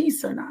you're in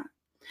peace or not.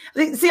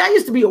 See, I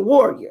used to be a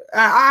warrior.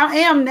 I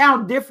am now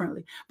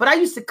differently, but I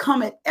used to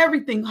come at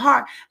everything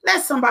hard.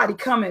 Let somebody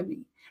come at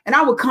me, and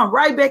I would come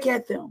right back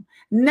at them.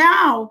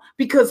 Now,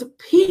 because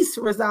peace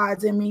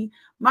resides in me,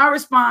 my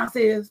response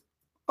is,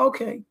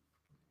 okay,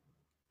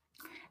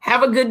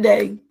 have a good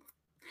day,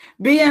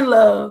 be in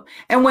love.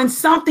 And when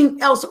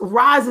something else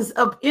rises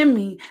up in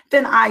me,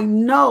 then I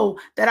know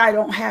that I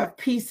don't have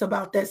peace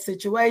about that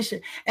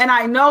situation. And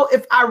I know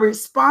if I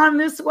respond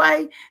this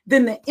way,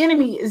 then the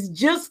enemy is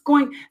just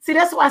going. See,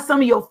 that's why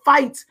some of your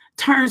fights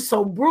turn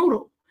so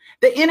brutal.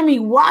 The enemy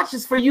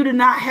watches for you to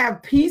not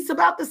have peace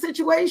about the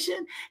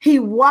situation. He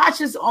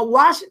watches you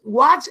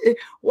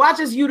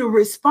to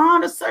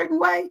respond a certain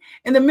way.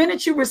 And the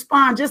minute you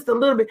respond just a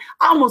little bit,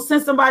 I almost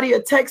sent somebody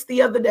a text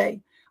the other day,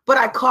 but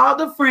I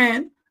called a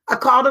friend. I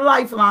called a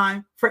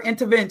lifeline for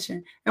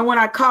intervention. And when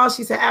I called,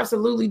 she said,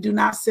 absolutely do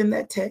not send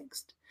that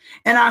text.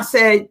 And I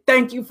said,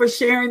 thank you for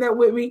sharing that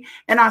with me.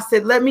 And I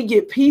said, let me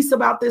get peace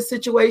about this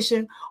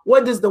situation.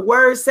 What does the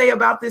word say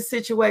about this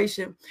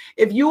situation?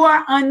 If you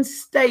are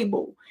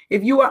unstable,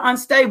 you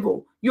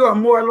are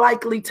more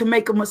likely to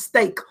make a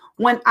mistake.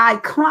 When I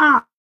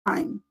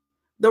climb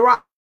the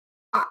rock,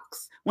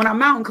 when I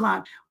mountain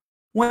climb,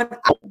 when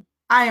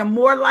I am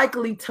more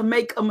likely to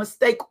make a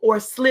mistake or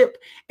slip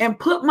and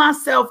put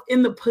myself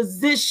in the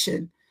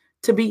position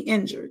to be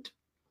injured.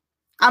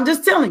 I'm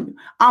just telling you,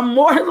 I'm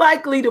more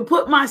likely to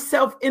put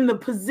myself in the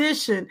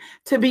position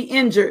to be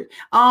injured.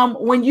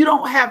 When you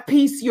don't have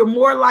peace, you're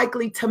more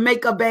likely to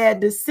make a bad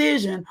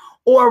decision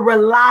or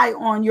rely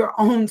on your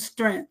own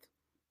strength.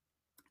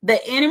 The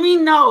enemy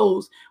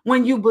knows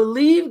when you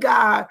believe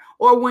God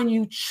or when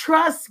you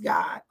trust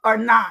God or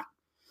not.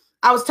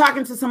 I was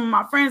talking to some of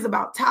my friends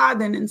about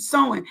tithing and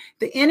sowing.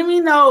 The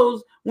enemy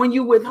knows when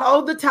you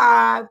withhold the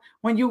tithe,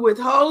 when you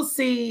withhold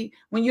seed,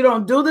 when you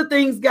don't do the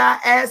things God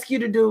asks you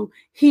to do.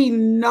 He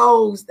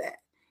knows that.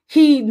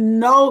 He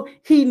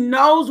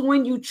knows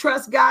when you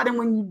trust God and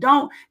when you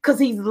don't, because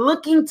he's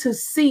looking to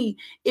see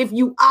if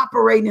you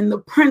operate in the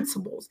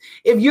principles.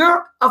 If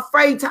you're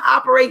afraid to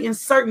operate in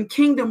certain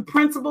kingdom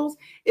principles,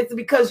 it's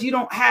because you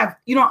don't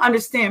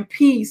understand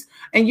peace,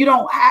 and you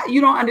don't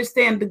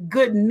understand the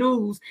good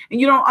news,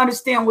 and you don't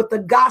understand what the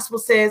gospel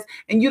says,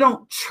 and you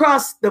don't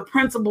trust the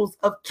principles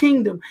of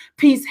kingdom.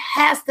 Peace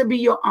has to be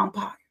your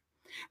umpire.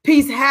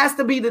 Peace has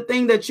to be the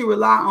thing that you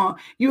rely on.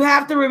 You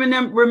have to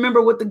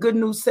remember what the good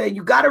news said.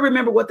 You got to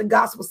remember what the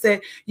gospel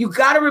said. You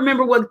got to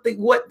remember what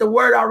the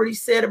word already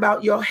said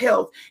about your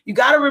health. You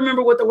got to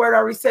remember what the word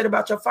already said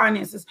about your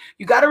finances.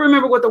 You got to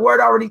remember what the word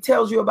already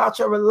tells you about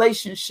your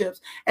relationships.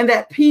 And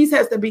that peace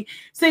has to be.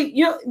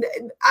 See,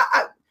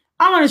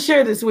 I want to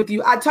share this with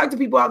you. I talk to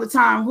people all the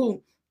time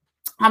who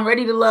I'm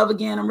ready to love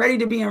again. I'm ready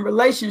to be in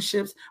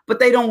relationships, but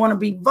they don't want to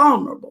be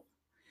vulnerable.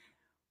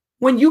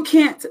 When you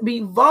can't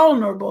be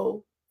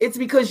vulnerable, it's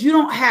because you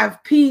don't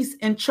have peace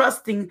and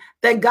trusting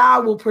that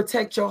God will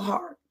protect your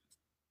heart.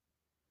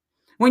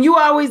 When you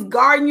always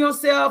guarding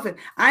yourself and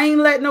I ain't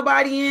letting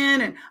nobody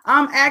in and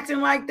I'm acting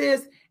like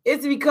this,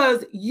 it's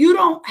because you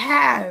don't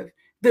have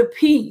the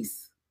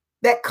peace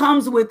that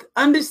comes with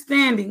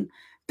understanding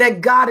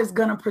that God is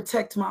going to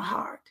protect my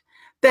heart,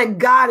 that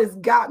God has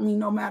got me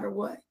no matter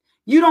what.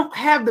 You don't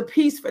have the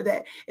peace for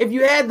that. If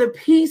you had the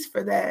peace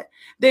for that,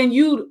 then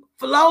you'd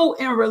flow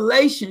in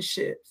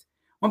relationships.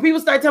 When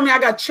people start telling me I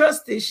got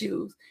trust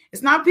issues,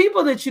 it's not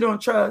people that you don't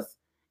trust.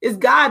 It's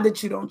God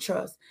that you don't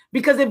trust.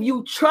 Because if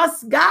you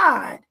trust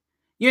God,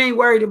 you ain't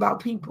worried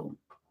about people.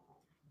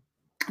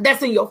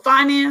 That's in your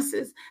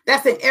finances.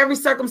 That's in every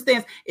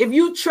circumstance. If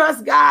you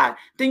trust God,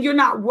 then you're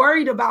not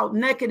worried about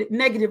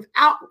negative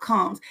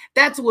outcomes.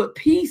 That's what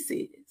peace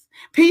is.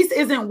 Peace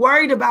isn't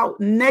worried about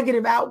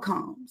negative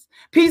outcomes.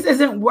 Peace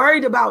isn't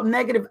worried about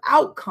negative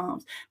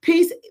outcomes.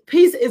 Peace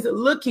is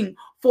looking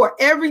for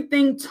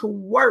everything to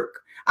work.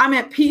 I'm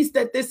at peace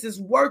that this is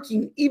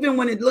working, even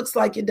when it looks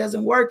like it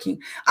doesn't working.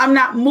 I'm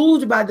not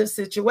moved by the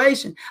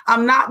situation.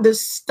 I'm not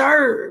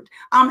disturbed.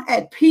 I'm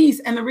at peace.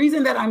 And the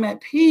reason that I'm at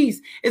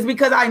peace is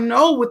because I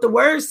know what the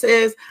word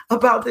says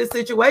about this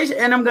situation,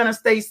 and I'm going to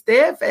stay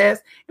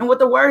steadfast in what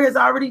the word has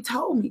already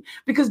told me,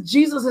 because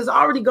Jesus has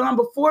already gone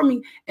before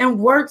me and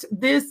worked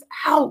this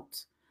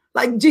out.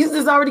 Like Jesus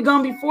has already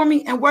gone before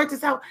me and worked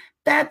this out.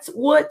 That's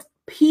what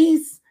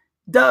peace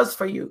does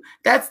for you.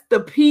 That's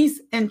the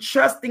peace and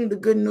trusting the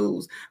good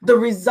news, the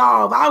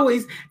resolve. I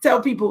always tell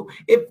people,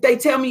 if they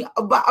tell me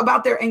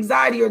about their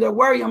anxiety or their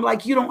worry, I'm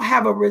like, you don't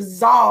have a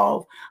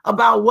resolve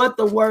about what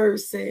the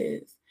word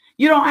says.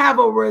 You don't have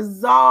a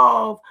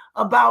resolve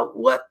about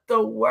what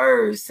the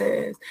word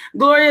says.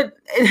 Gloria,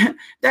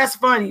 that's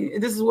funny.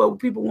 This is what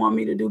people want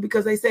me to do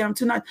because they say I'm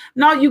too nice.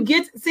 No,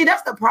 see,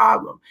 that's the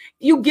problem.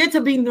 You get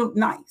to be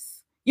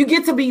nice. You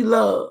get to be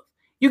loved.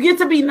 You get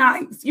to be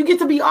nice. You get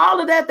to be all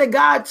of that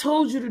God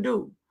told you to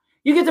do.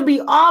 You get to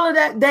be all of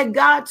that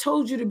God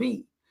told you to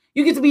be.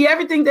 You get to be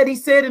everything that he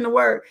said in the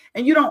word,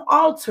 and you don't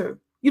alter.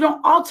 You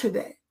don't alter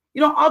that. You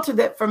don't alter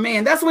that for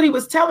man. That's what he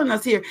was telling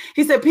us here.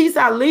 He said, peace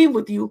I leave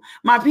with you.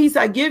 My peace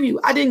I give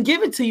you. I didn't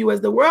give it to you as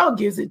the world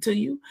gives it to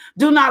you.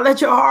 Do not let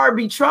your heart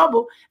be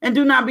troubled, and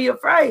do not be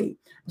afraid.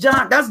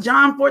 That's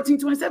John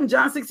 14:27,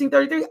 John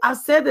 16:33. I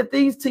said the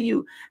things to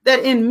you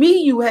that in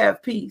me you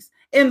have peace,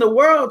 in the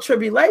world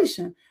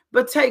tribulation.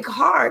 But take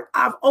heart,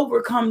 I've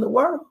overcome the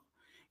world.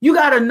 You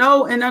got to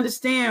know and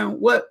understand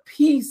what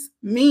peace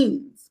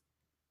means.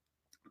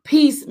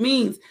 Peace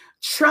means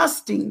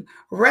trusting,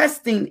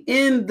 resting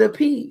in the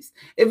peace.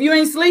 If you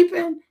ain't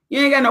sleeping,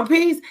 you ain't got no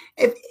peace.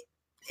 If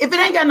it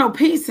ain't got no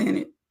peace in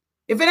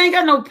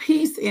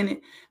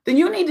it, then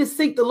you need to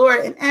seek the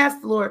Lord and ask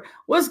the Lord,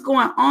 what's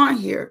going on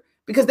here?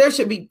 Because there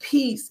should be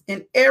peace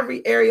in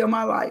every area of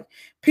my life.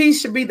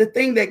 Peace should be the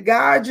thing that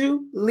guides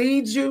you,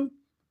 leads you.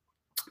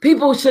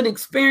 People should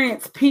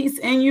experience peace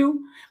in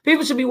you.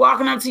 People should be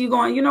walking up to you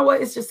going, you know what?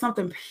 It's just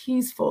something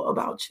peaceful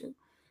about you.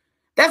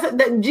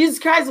 That Jesus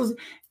Christ was,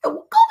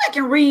 go back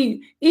and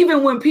read,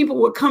 even when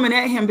people were coming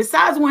at him,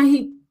 besides when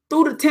he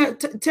threw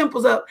the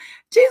temples up,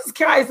 Jesus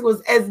Christ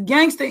was as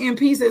gangster in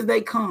peace as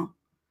they come.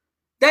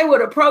 They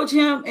would approach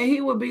him and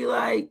he would be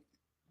like,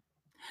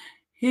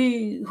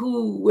 he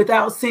who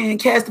without sin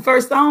cast the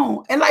first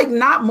stone, and like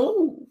not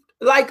moved.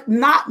 like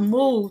not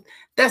moved.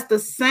 That's the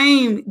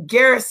same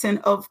garrison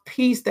of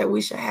peace that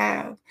we should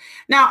have.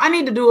 Now, I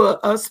need to do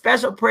a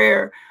special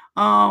prayer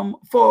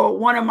for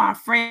one of my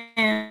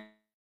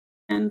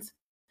friends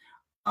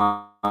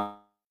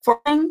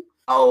for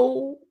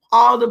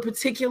all the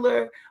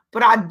particular,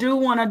 but I do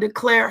want to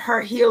declare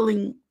her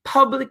healing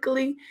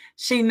publicly.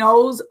 She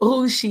knows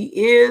who she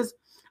is.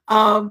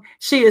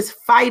 She is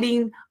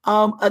fighting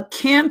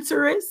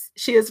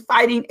She is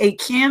fighting a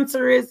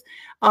cancerous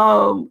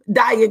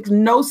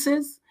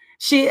diagnosis.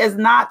 She has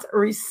not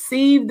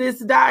received this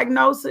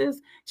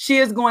diagnosis. She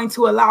is going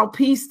to allow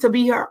peace to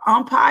be her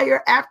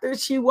umpire after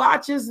she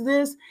watches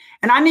this.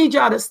 And I need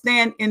y'all to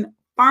stand in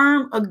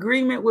firm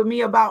agreement with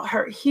me about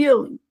her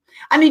healing.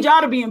 I need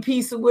y'all to be in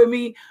peace with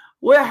me,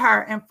 with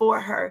her and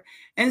for her.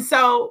 And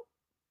so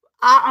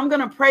I'm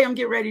going to pray. I'm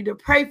getting ready to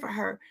pray for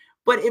her.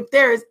 But if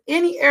there is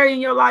any area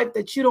in your life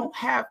that you don't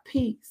have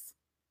peace,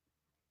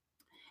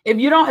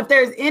 if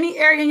there's any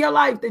area in your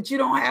life that you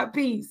don't have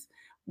peace,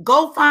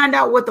 go find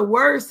out what the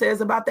word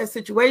says about that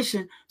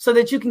situation so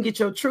that you can get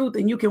your truth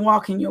and you can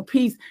walk in your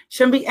peace.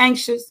 Shouldn't be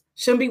anxious,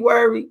 shouldn't be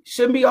worried,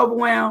 shouldn't be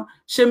overwhelmed,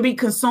 shouldn't be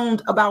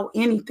consumed about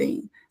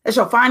anything. That's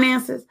your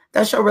finances,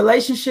 that's your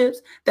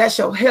relationships, that's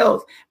your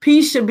health.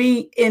 Peace should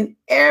be in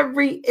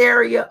every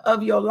area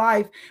of your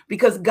life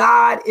because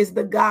God is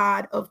the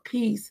God of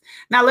peace.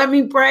 Now let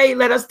me pray.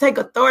 Let us take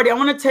authority. I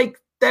want to take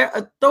their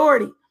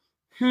authority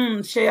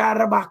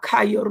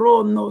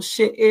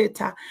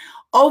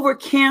over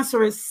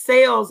cancerous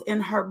cells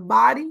in her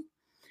body.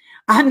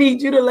 I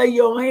need you to lay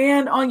your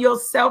hand on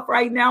yourself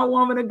right now,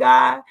 woman of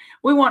God.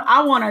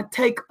 I want to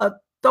take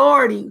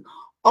authority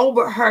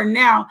over her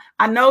now.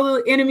 I know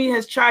the enemy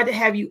has tried to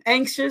have you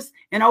anxious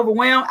and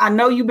overwhelmed. I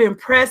know you've been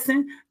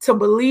pressing to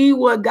believe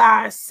what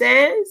God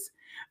says.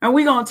 And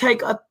we're going to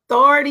take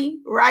authority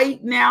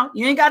right now.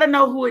 You ain't got to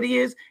know who it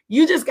is.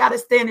 You just got to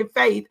stand in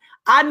faith.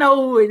 I know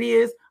who it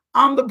is.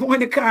 I'm the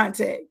point of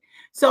contact.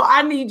 So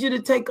I need you to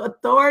take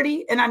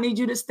authority and I need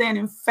you to stand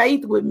in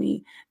faith with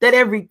me that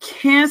every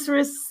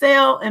cancerous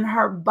cell in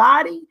her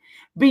body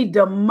be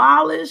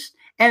demolished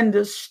and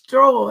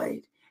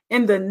destroyed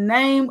in the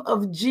name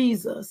of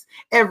Jesus.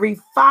 Every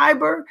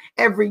fiber,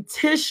 every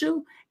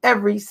tissue,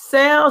 every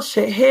cell,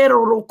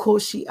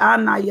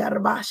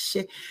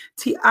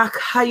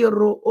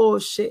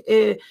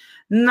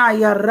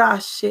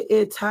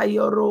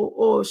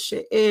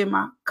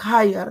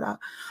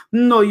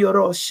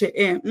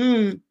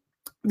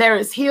 there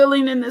is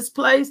healing in this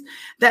place,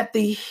 that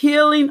the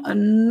healing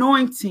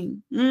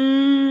anointing,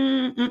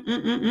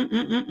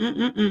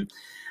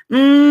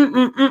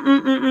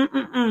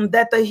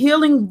 that the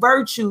healing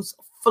virtues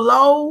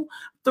flow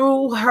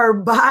through her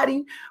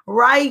body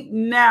right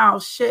now.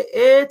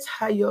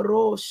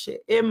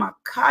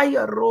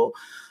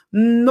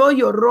 No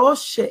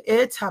yoroshe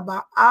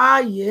etaba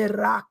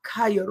ayera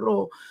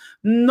kayro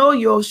no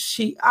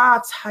yoshi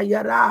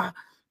atayara.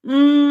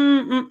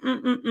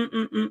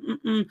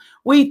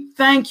 We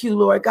thank you,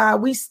 Lord God.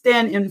 We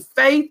stand in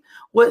faith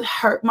with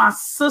her, my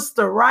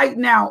sister, right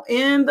now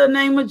in the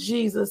name of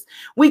Jesus.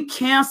 We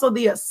cancel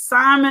the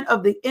assignment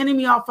of the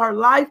enemy off her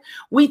life.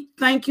 We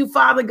thank you,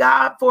 Father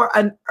God, for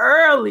an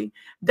early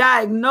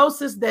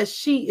diagnosis that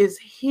she is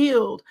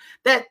healed,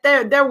 that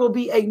there will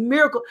be a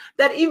miracle,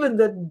 that even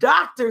the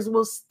doctors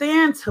will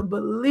stand to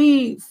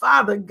believe,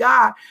 Father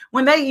God,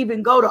 when they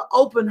even go to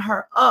open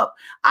her up.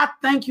 I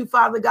thank you,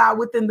 Father God,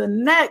 within the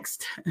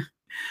next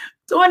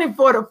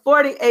 24 to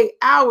 48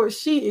 hours,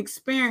 she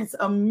experienced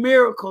a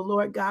miracle,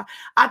 Lord God.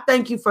 I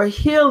thank you for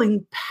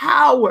healing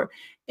power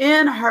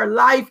in her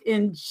life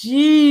in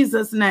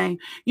Jesus' name.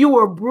 You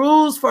were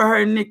bruised for her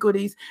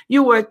iniquities.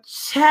 You were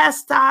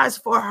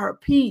chastised for her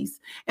peace.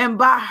 And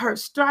by her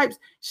stripes,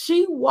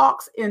 she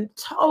walks in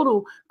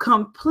total,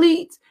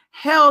 complete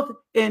health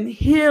and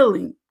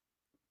healing.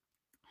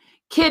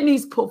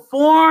 Kidneys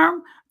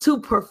perform to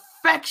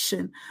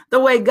perfection the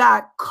way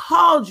God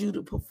called you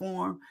to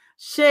perform.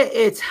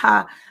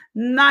 She'eta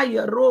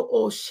nayaro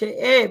o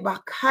she'e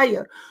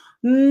bakayar.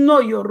 No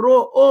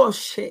yoro o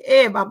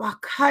she'e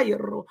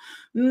babakayaro.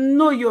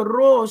 No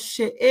yoro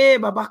she'e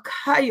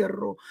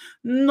babakayaro.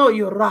 No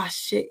yora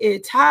she'e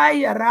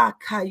tayara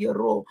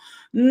kayaro.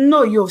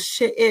 No yo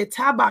she'e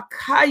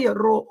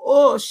tabakayaro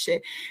o she.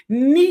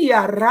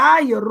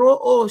 Niyarayaro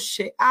o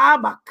she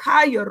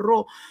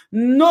abakayaro.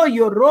 No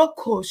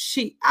yoroko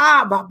she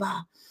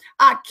ababa.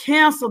 I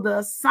cancel the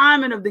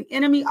assignment of the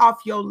enemy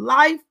off your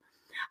life.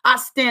 I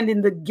stand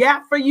in the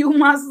gap for you,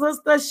 my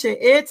sister.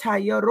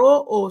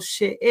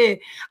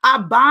 I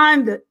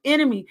bind the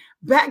enemy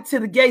back to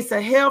the gates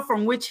of hell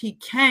from which he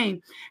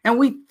came. And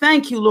we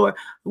thank you, Lord.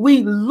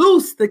 We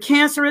loose the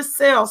cancerous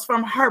cells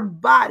from her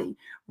body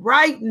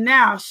right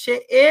now.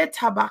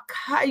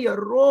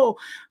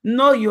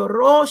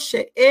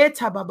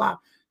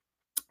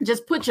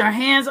 Just put your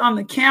hands on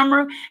the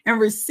camera and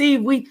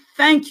receive. We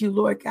thank you,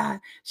 Lord God.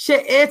 No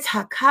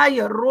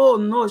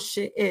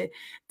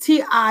ti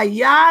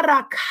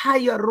ayara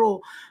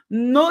kayaro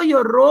no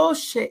yoro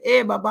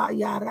she baba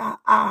yara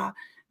a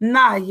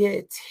na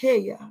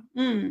yeteya.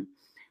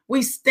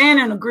 We stand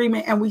in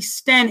agreement and we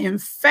stand in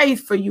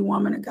faith for you,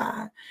 woman of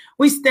God.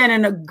 We stand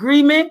in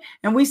agreement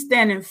and we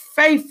stand in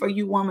faith for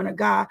you, woman of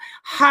God.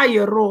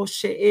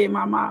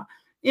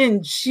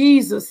 In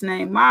Jesus'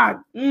 name. My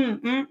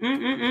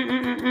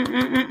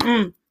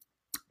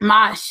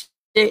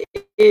shit.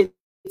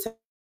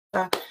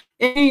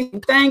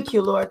 Thank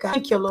you, Lord God.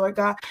 Thank you, Lord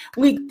God.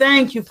 We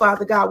thank you,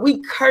 Father God.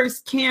 We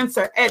curse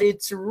cancer at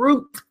its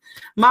root.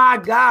 My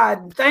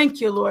God,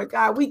 thank you, Lord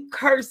God. We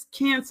curse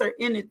cancer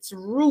in its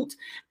root.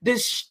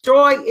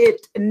 Destroy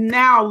it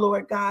now,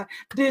 Lord God.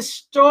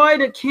 Destroy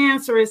the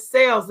cancerous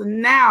cells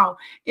now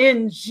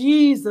in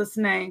Jesus'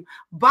 name.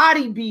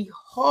 Body be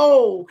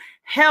whole,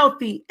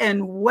 healthy,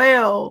 and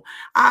well.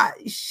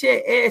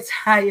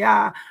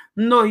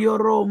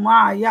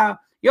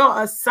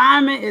 Your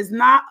assignment is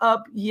not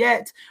up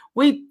yet.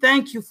 We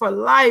thank you for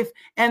life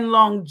and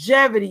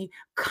longevity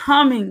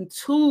coming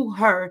to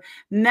her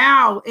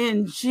now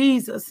in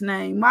Jesus'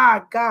 name.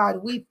 My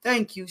God, we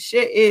thank you.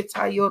 Thank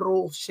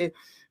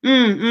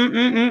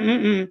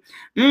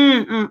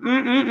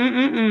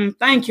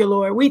you,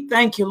 Lord. We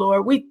thank you,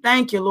 Lord. We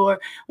thank you, Lord.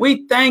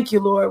 We thank you,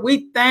 Lord.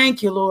 We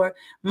thank you, Lord.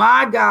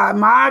 My God,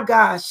 my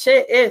God.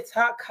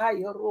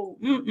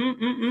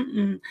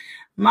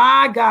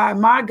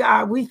 My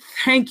God, we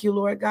thank you,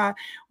 Lord God.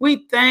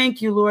 We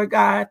thank you, Lord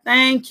God.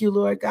 Thank you,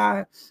 Lord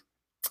God.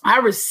 I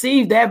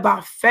receive that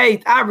by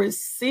faith. I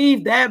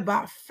receive that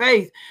by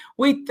faith.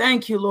 We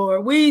thank you,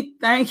 Lord. We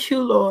thank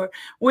you, Lord.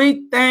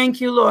 We thank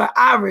you, Lord.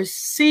 I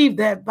receive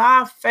that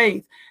by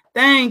faith.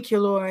 Thank you,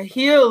 Lord.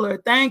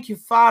 Healer. Thank you,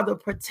 Father.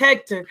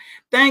 Protector.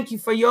 Thank you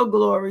for your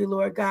glory,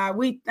 Lord God.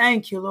 We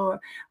thank you, Lord.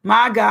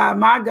 My God,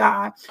 my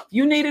God.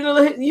 You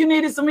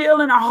needed some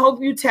healing. I hope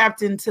you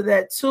tapped into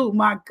that too.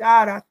 My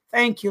God, I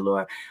thank you,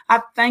 Lord.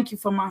 I thank you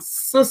for my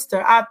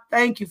sister. I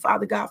thank you,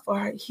 Father God, for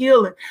her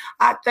healing.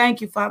 I thank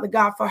you, Father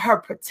God, for her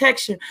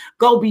protection.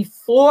 Go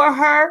before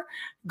her.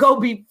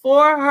 Go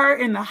before her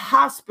in the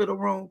hospital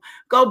room.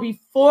 Go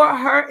before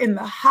her in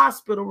the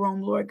hospital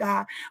room, Lord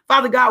God.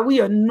 Father God, we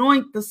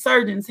anoint the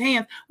surgeon's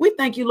hands. We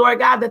thank you, Lord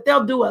God, that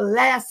they'll do a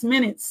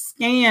last-minute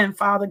scan,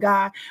 Father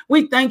God.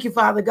 We thank you,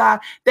 Father God,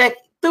 that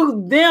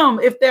through them,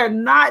 if they're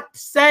not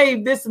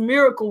saved, this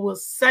miracle will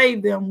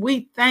save them.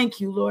 We thank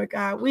you, Lord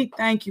God. We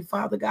thank you,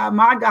 Father God.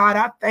 My God,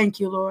 I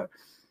thank you, Lord.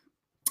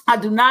 I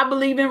do not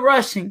believe in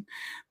rushing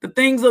the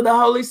things of the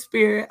Holy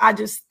Spirit. I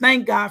just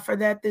thank God for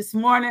that this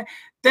morning.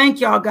 Thank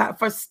y'all, God,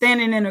 for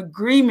standing in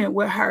agreement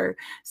with her,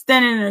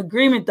 standing in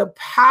agreement, the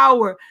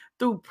power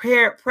through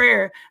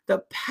prayer, the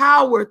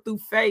power through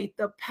faith,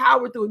 the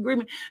power through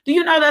agreement. Do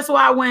you know that's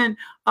why when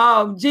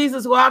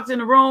Jesus walked in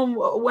the room,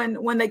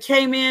 when they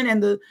came in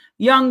and the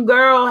young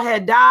girl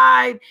had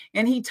died,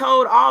 and he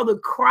told all the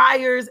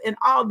criers and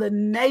all the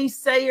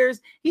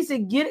naysayers, he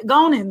said,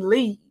 go on and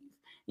leave.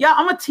 Y'all,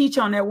 I'm going to teach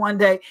on that one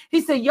day. He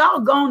said,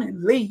 y'all go on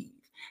and leave.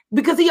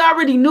 Because he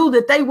already knew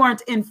that they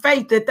weren't in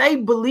faith, that they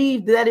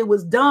believed that it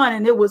was done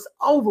and it was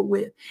over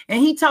with.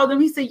 And he told them,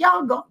 he said,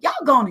 y'all go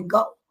on and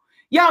go.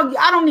 Y'all,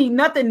 I don't need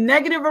nothing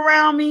negative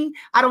around me.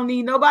 I don't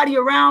need nobody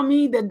around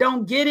me that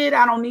don't get it.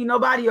 I don't need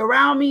nobody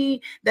around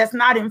me that's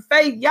not in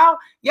faith. Y'all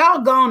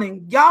go on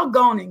and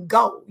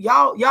go.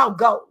 Y'all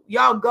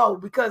go.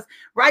 Because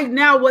right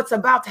now, what's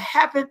about to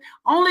happen,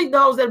 only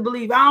those that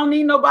believe. I don't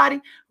need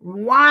nobody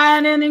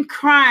whining and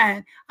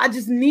crying. I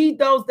just need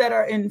those that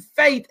are in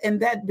faith and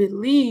that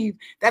believe.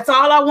 That's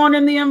all I want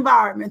in the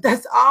environment.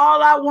 That's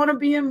all I want to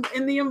be in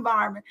the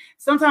environment.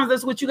 Sometimes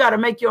that's what you got to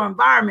make your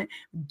environment.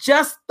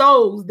 Just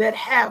those that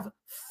have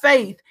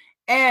faith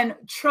and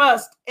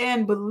trust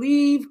and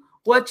believe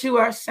what you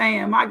are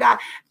saying. My God,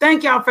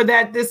 thank y'all for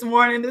that this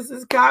morning. This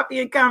is Coffee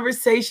and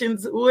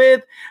Conversations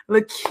with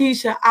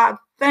Lakeisha. I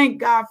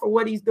thank God for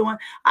what he's doing.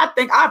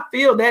 I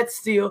feel that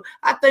still.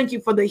 I thank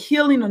you for the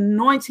healing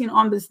anointing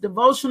on this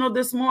devotional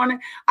this morning.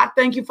 I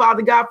thank you,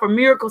 Father God, for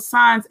miracle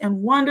signs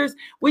and wonders.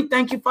 We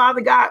thank you,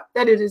 Father God,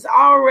 that it is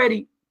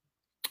already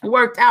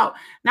worked out.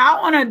 Now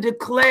I want to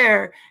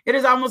declare, it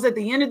is almost at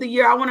the end of the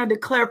year, I want to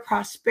declare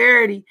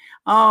prosperity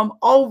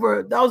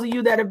over those of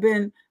you that have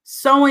been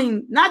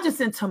sowing, not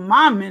just into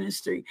my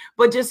ministry,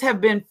 but just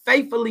have been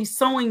faithfully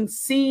sowing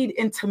seed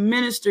into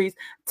ministries,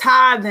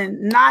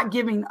 tithing, not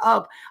giving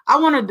up. I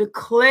want to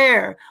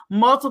declare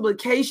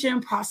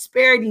multiplication,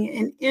 prosperity,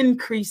 and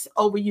increase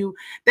over you,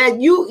 that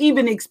you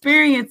even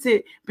experience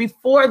it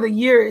before the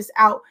year is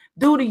out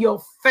due to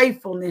your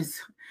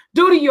faithfulness.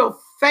 Due to your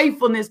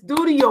faithfulness,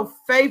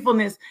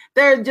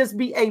 there just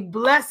be a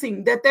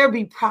blessing, that there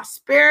be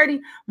prosperity,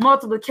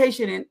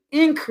 multiplication, and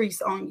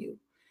increase on you.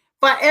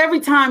 But every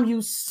time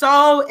you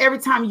sow, every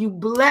time you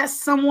bless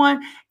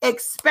someone,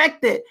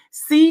 expect it.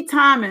 Seed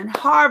time and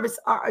harvest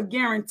are a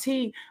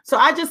guarantee. So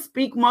I just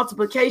speak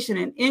multiplication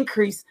and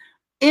increase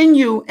in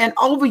you and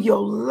over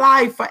your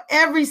life for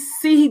every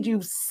seed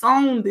you've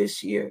sown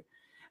this year.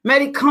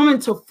 May it come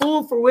into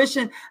full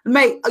fruition.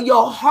 May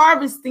your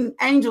harvesting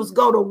angels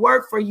go to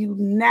work for you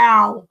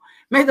now.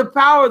 May the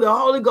power of the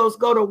Holy Ghost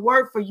go to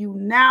work for you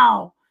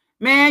now.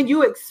 Man,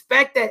 you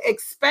expect that.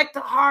 Expect to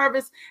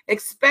harvest.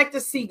 Expect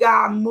to see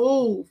God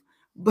move.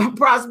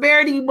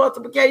 prosperity,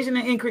 multiplication,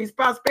 and increase.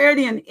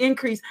 Prosperity and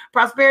increase.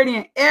 Prosperity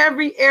in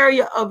every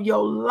area of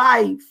your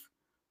life.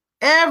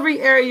 Every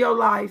area of your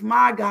life,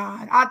 my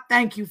God, I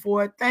thank you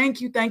for it.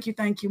 Thank you, thank you,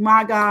 thank you,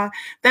 my God.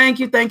 Thank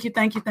you, thank you,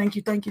 thank you, thank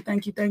you, thank you,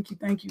 thank you, thank you,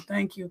 thank you,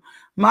 thank you.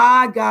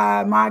 My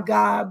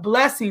God,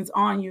 blessings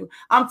on you.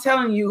 I'm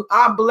telling you,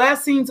 our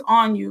blessings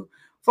on you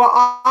for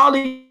all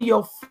of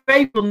your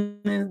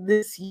faithfulness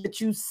this year. That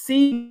you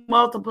see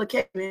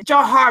multiplication.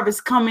 Your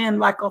harvest come in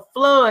like a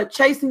flood,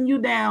 chasing you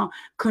down,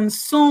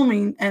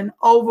 consuming and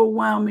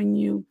overwhelming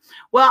you.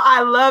 Well,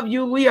 I love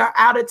you. We are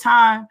out of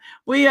time.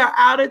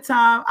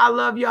 I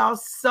love y'all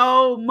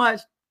so much.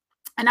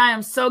 And I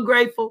am so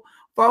grateful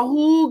for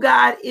who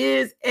God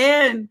is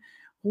and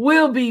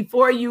will be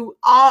for you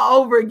all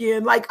over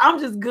again. Like,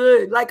 I'm just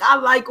good. Like, I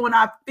like when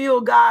I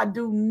feel God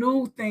do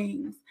new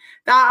things.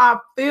 That I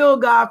feel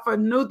God for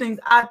new things.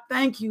 I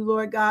thank you,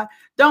 Lord God.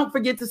 Don't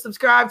forget to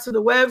subscribe to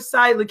the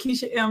website,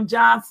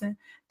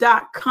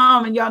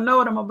 LakeishaMJohnson.com. And y'all know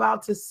what I'm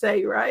about to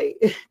say, right?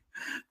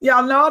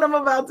 Y'all know what I'm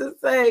about to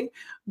say.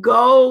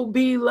 Go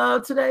be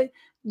loved today.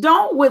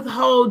 Don't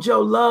withhold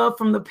your love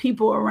from the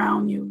people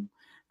around you.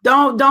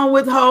 Don't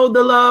withhold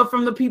the love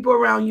from the people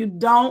around you.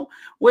 Don't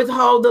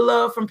withhold the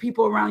love from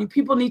people around you.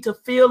 People need to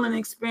feel and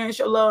experience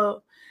your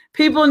love.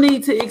 People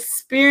need to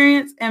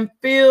experience and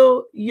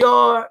feel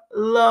your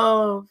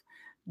love.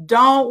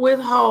 Don't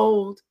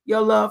withhold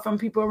your love from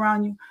people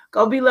around you.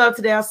 Go be loved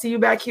today. I'll see you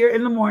back here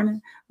in the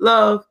morning.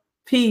 Love,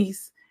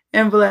 peace,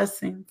 and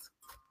blessings.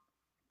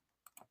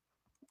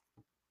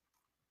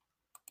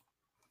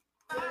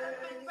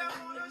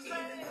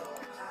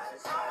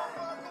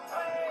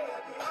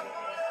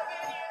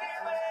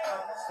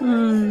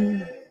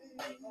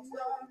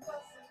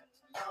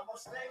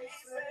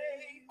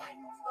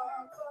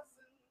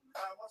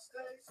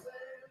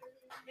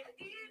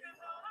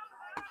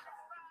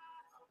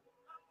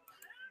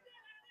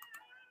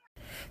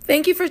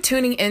 Thank you for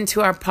tuning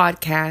into our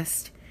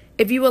podcast.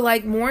 If you would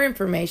like more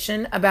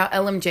information about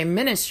LMJ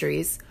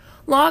Ministries,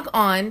 log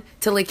on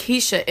to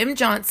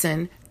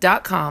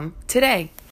LakeishaMJohnson.com today.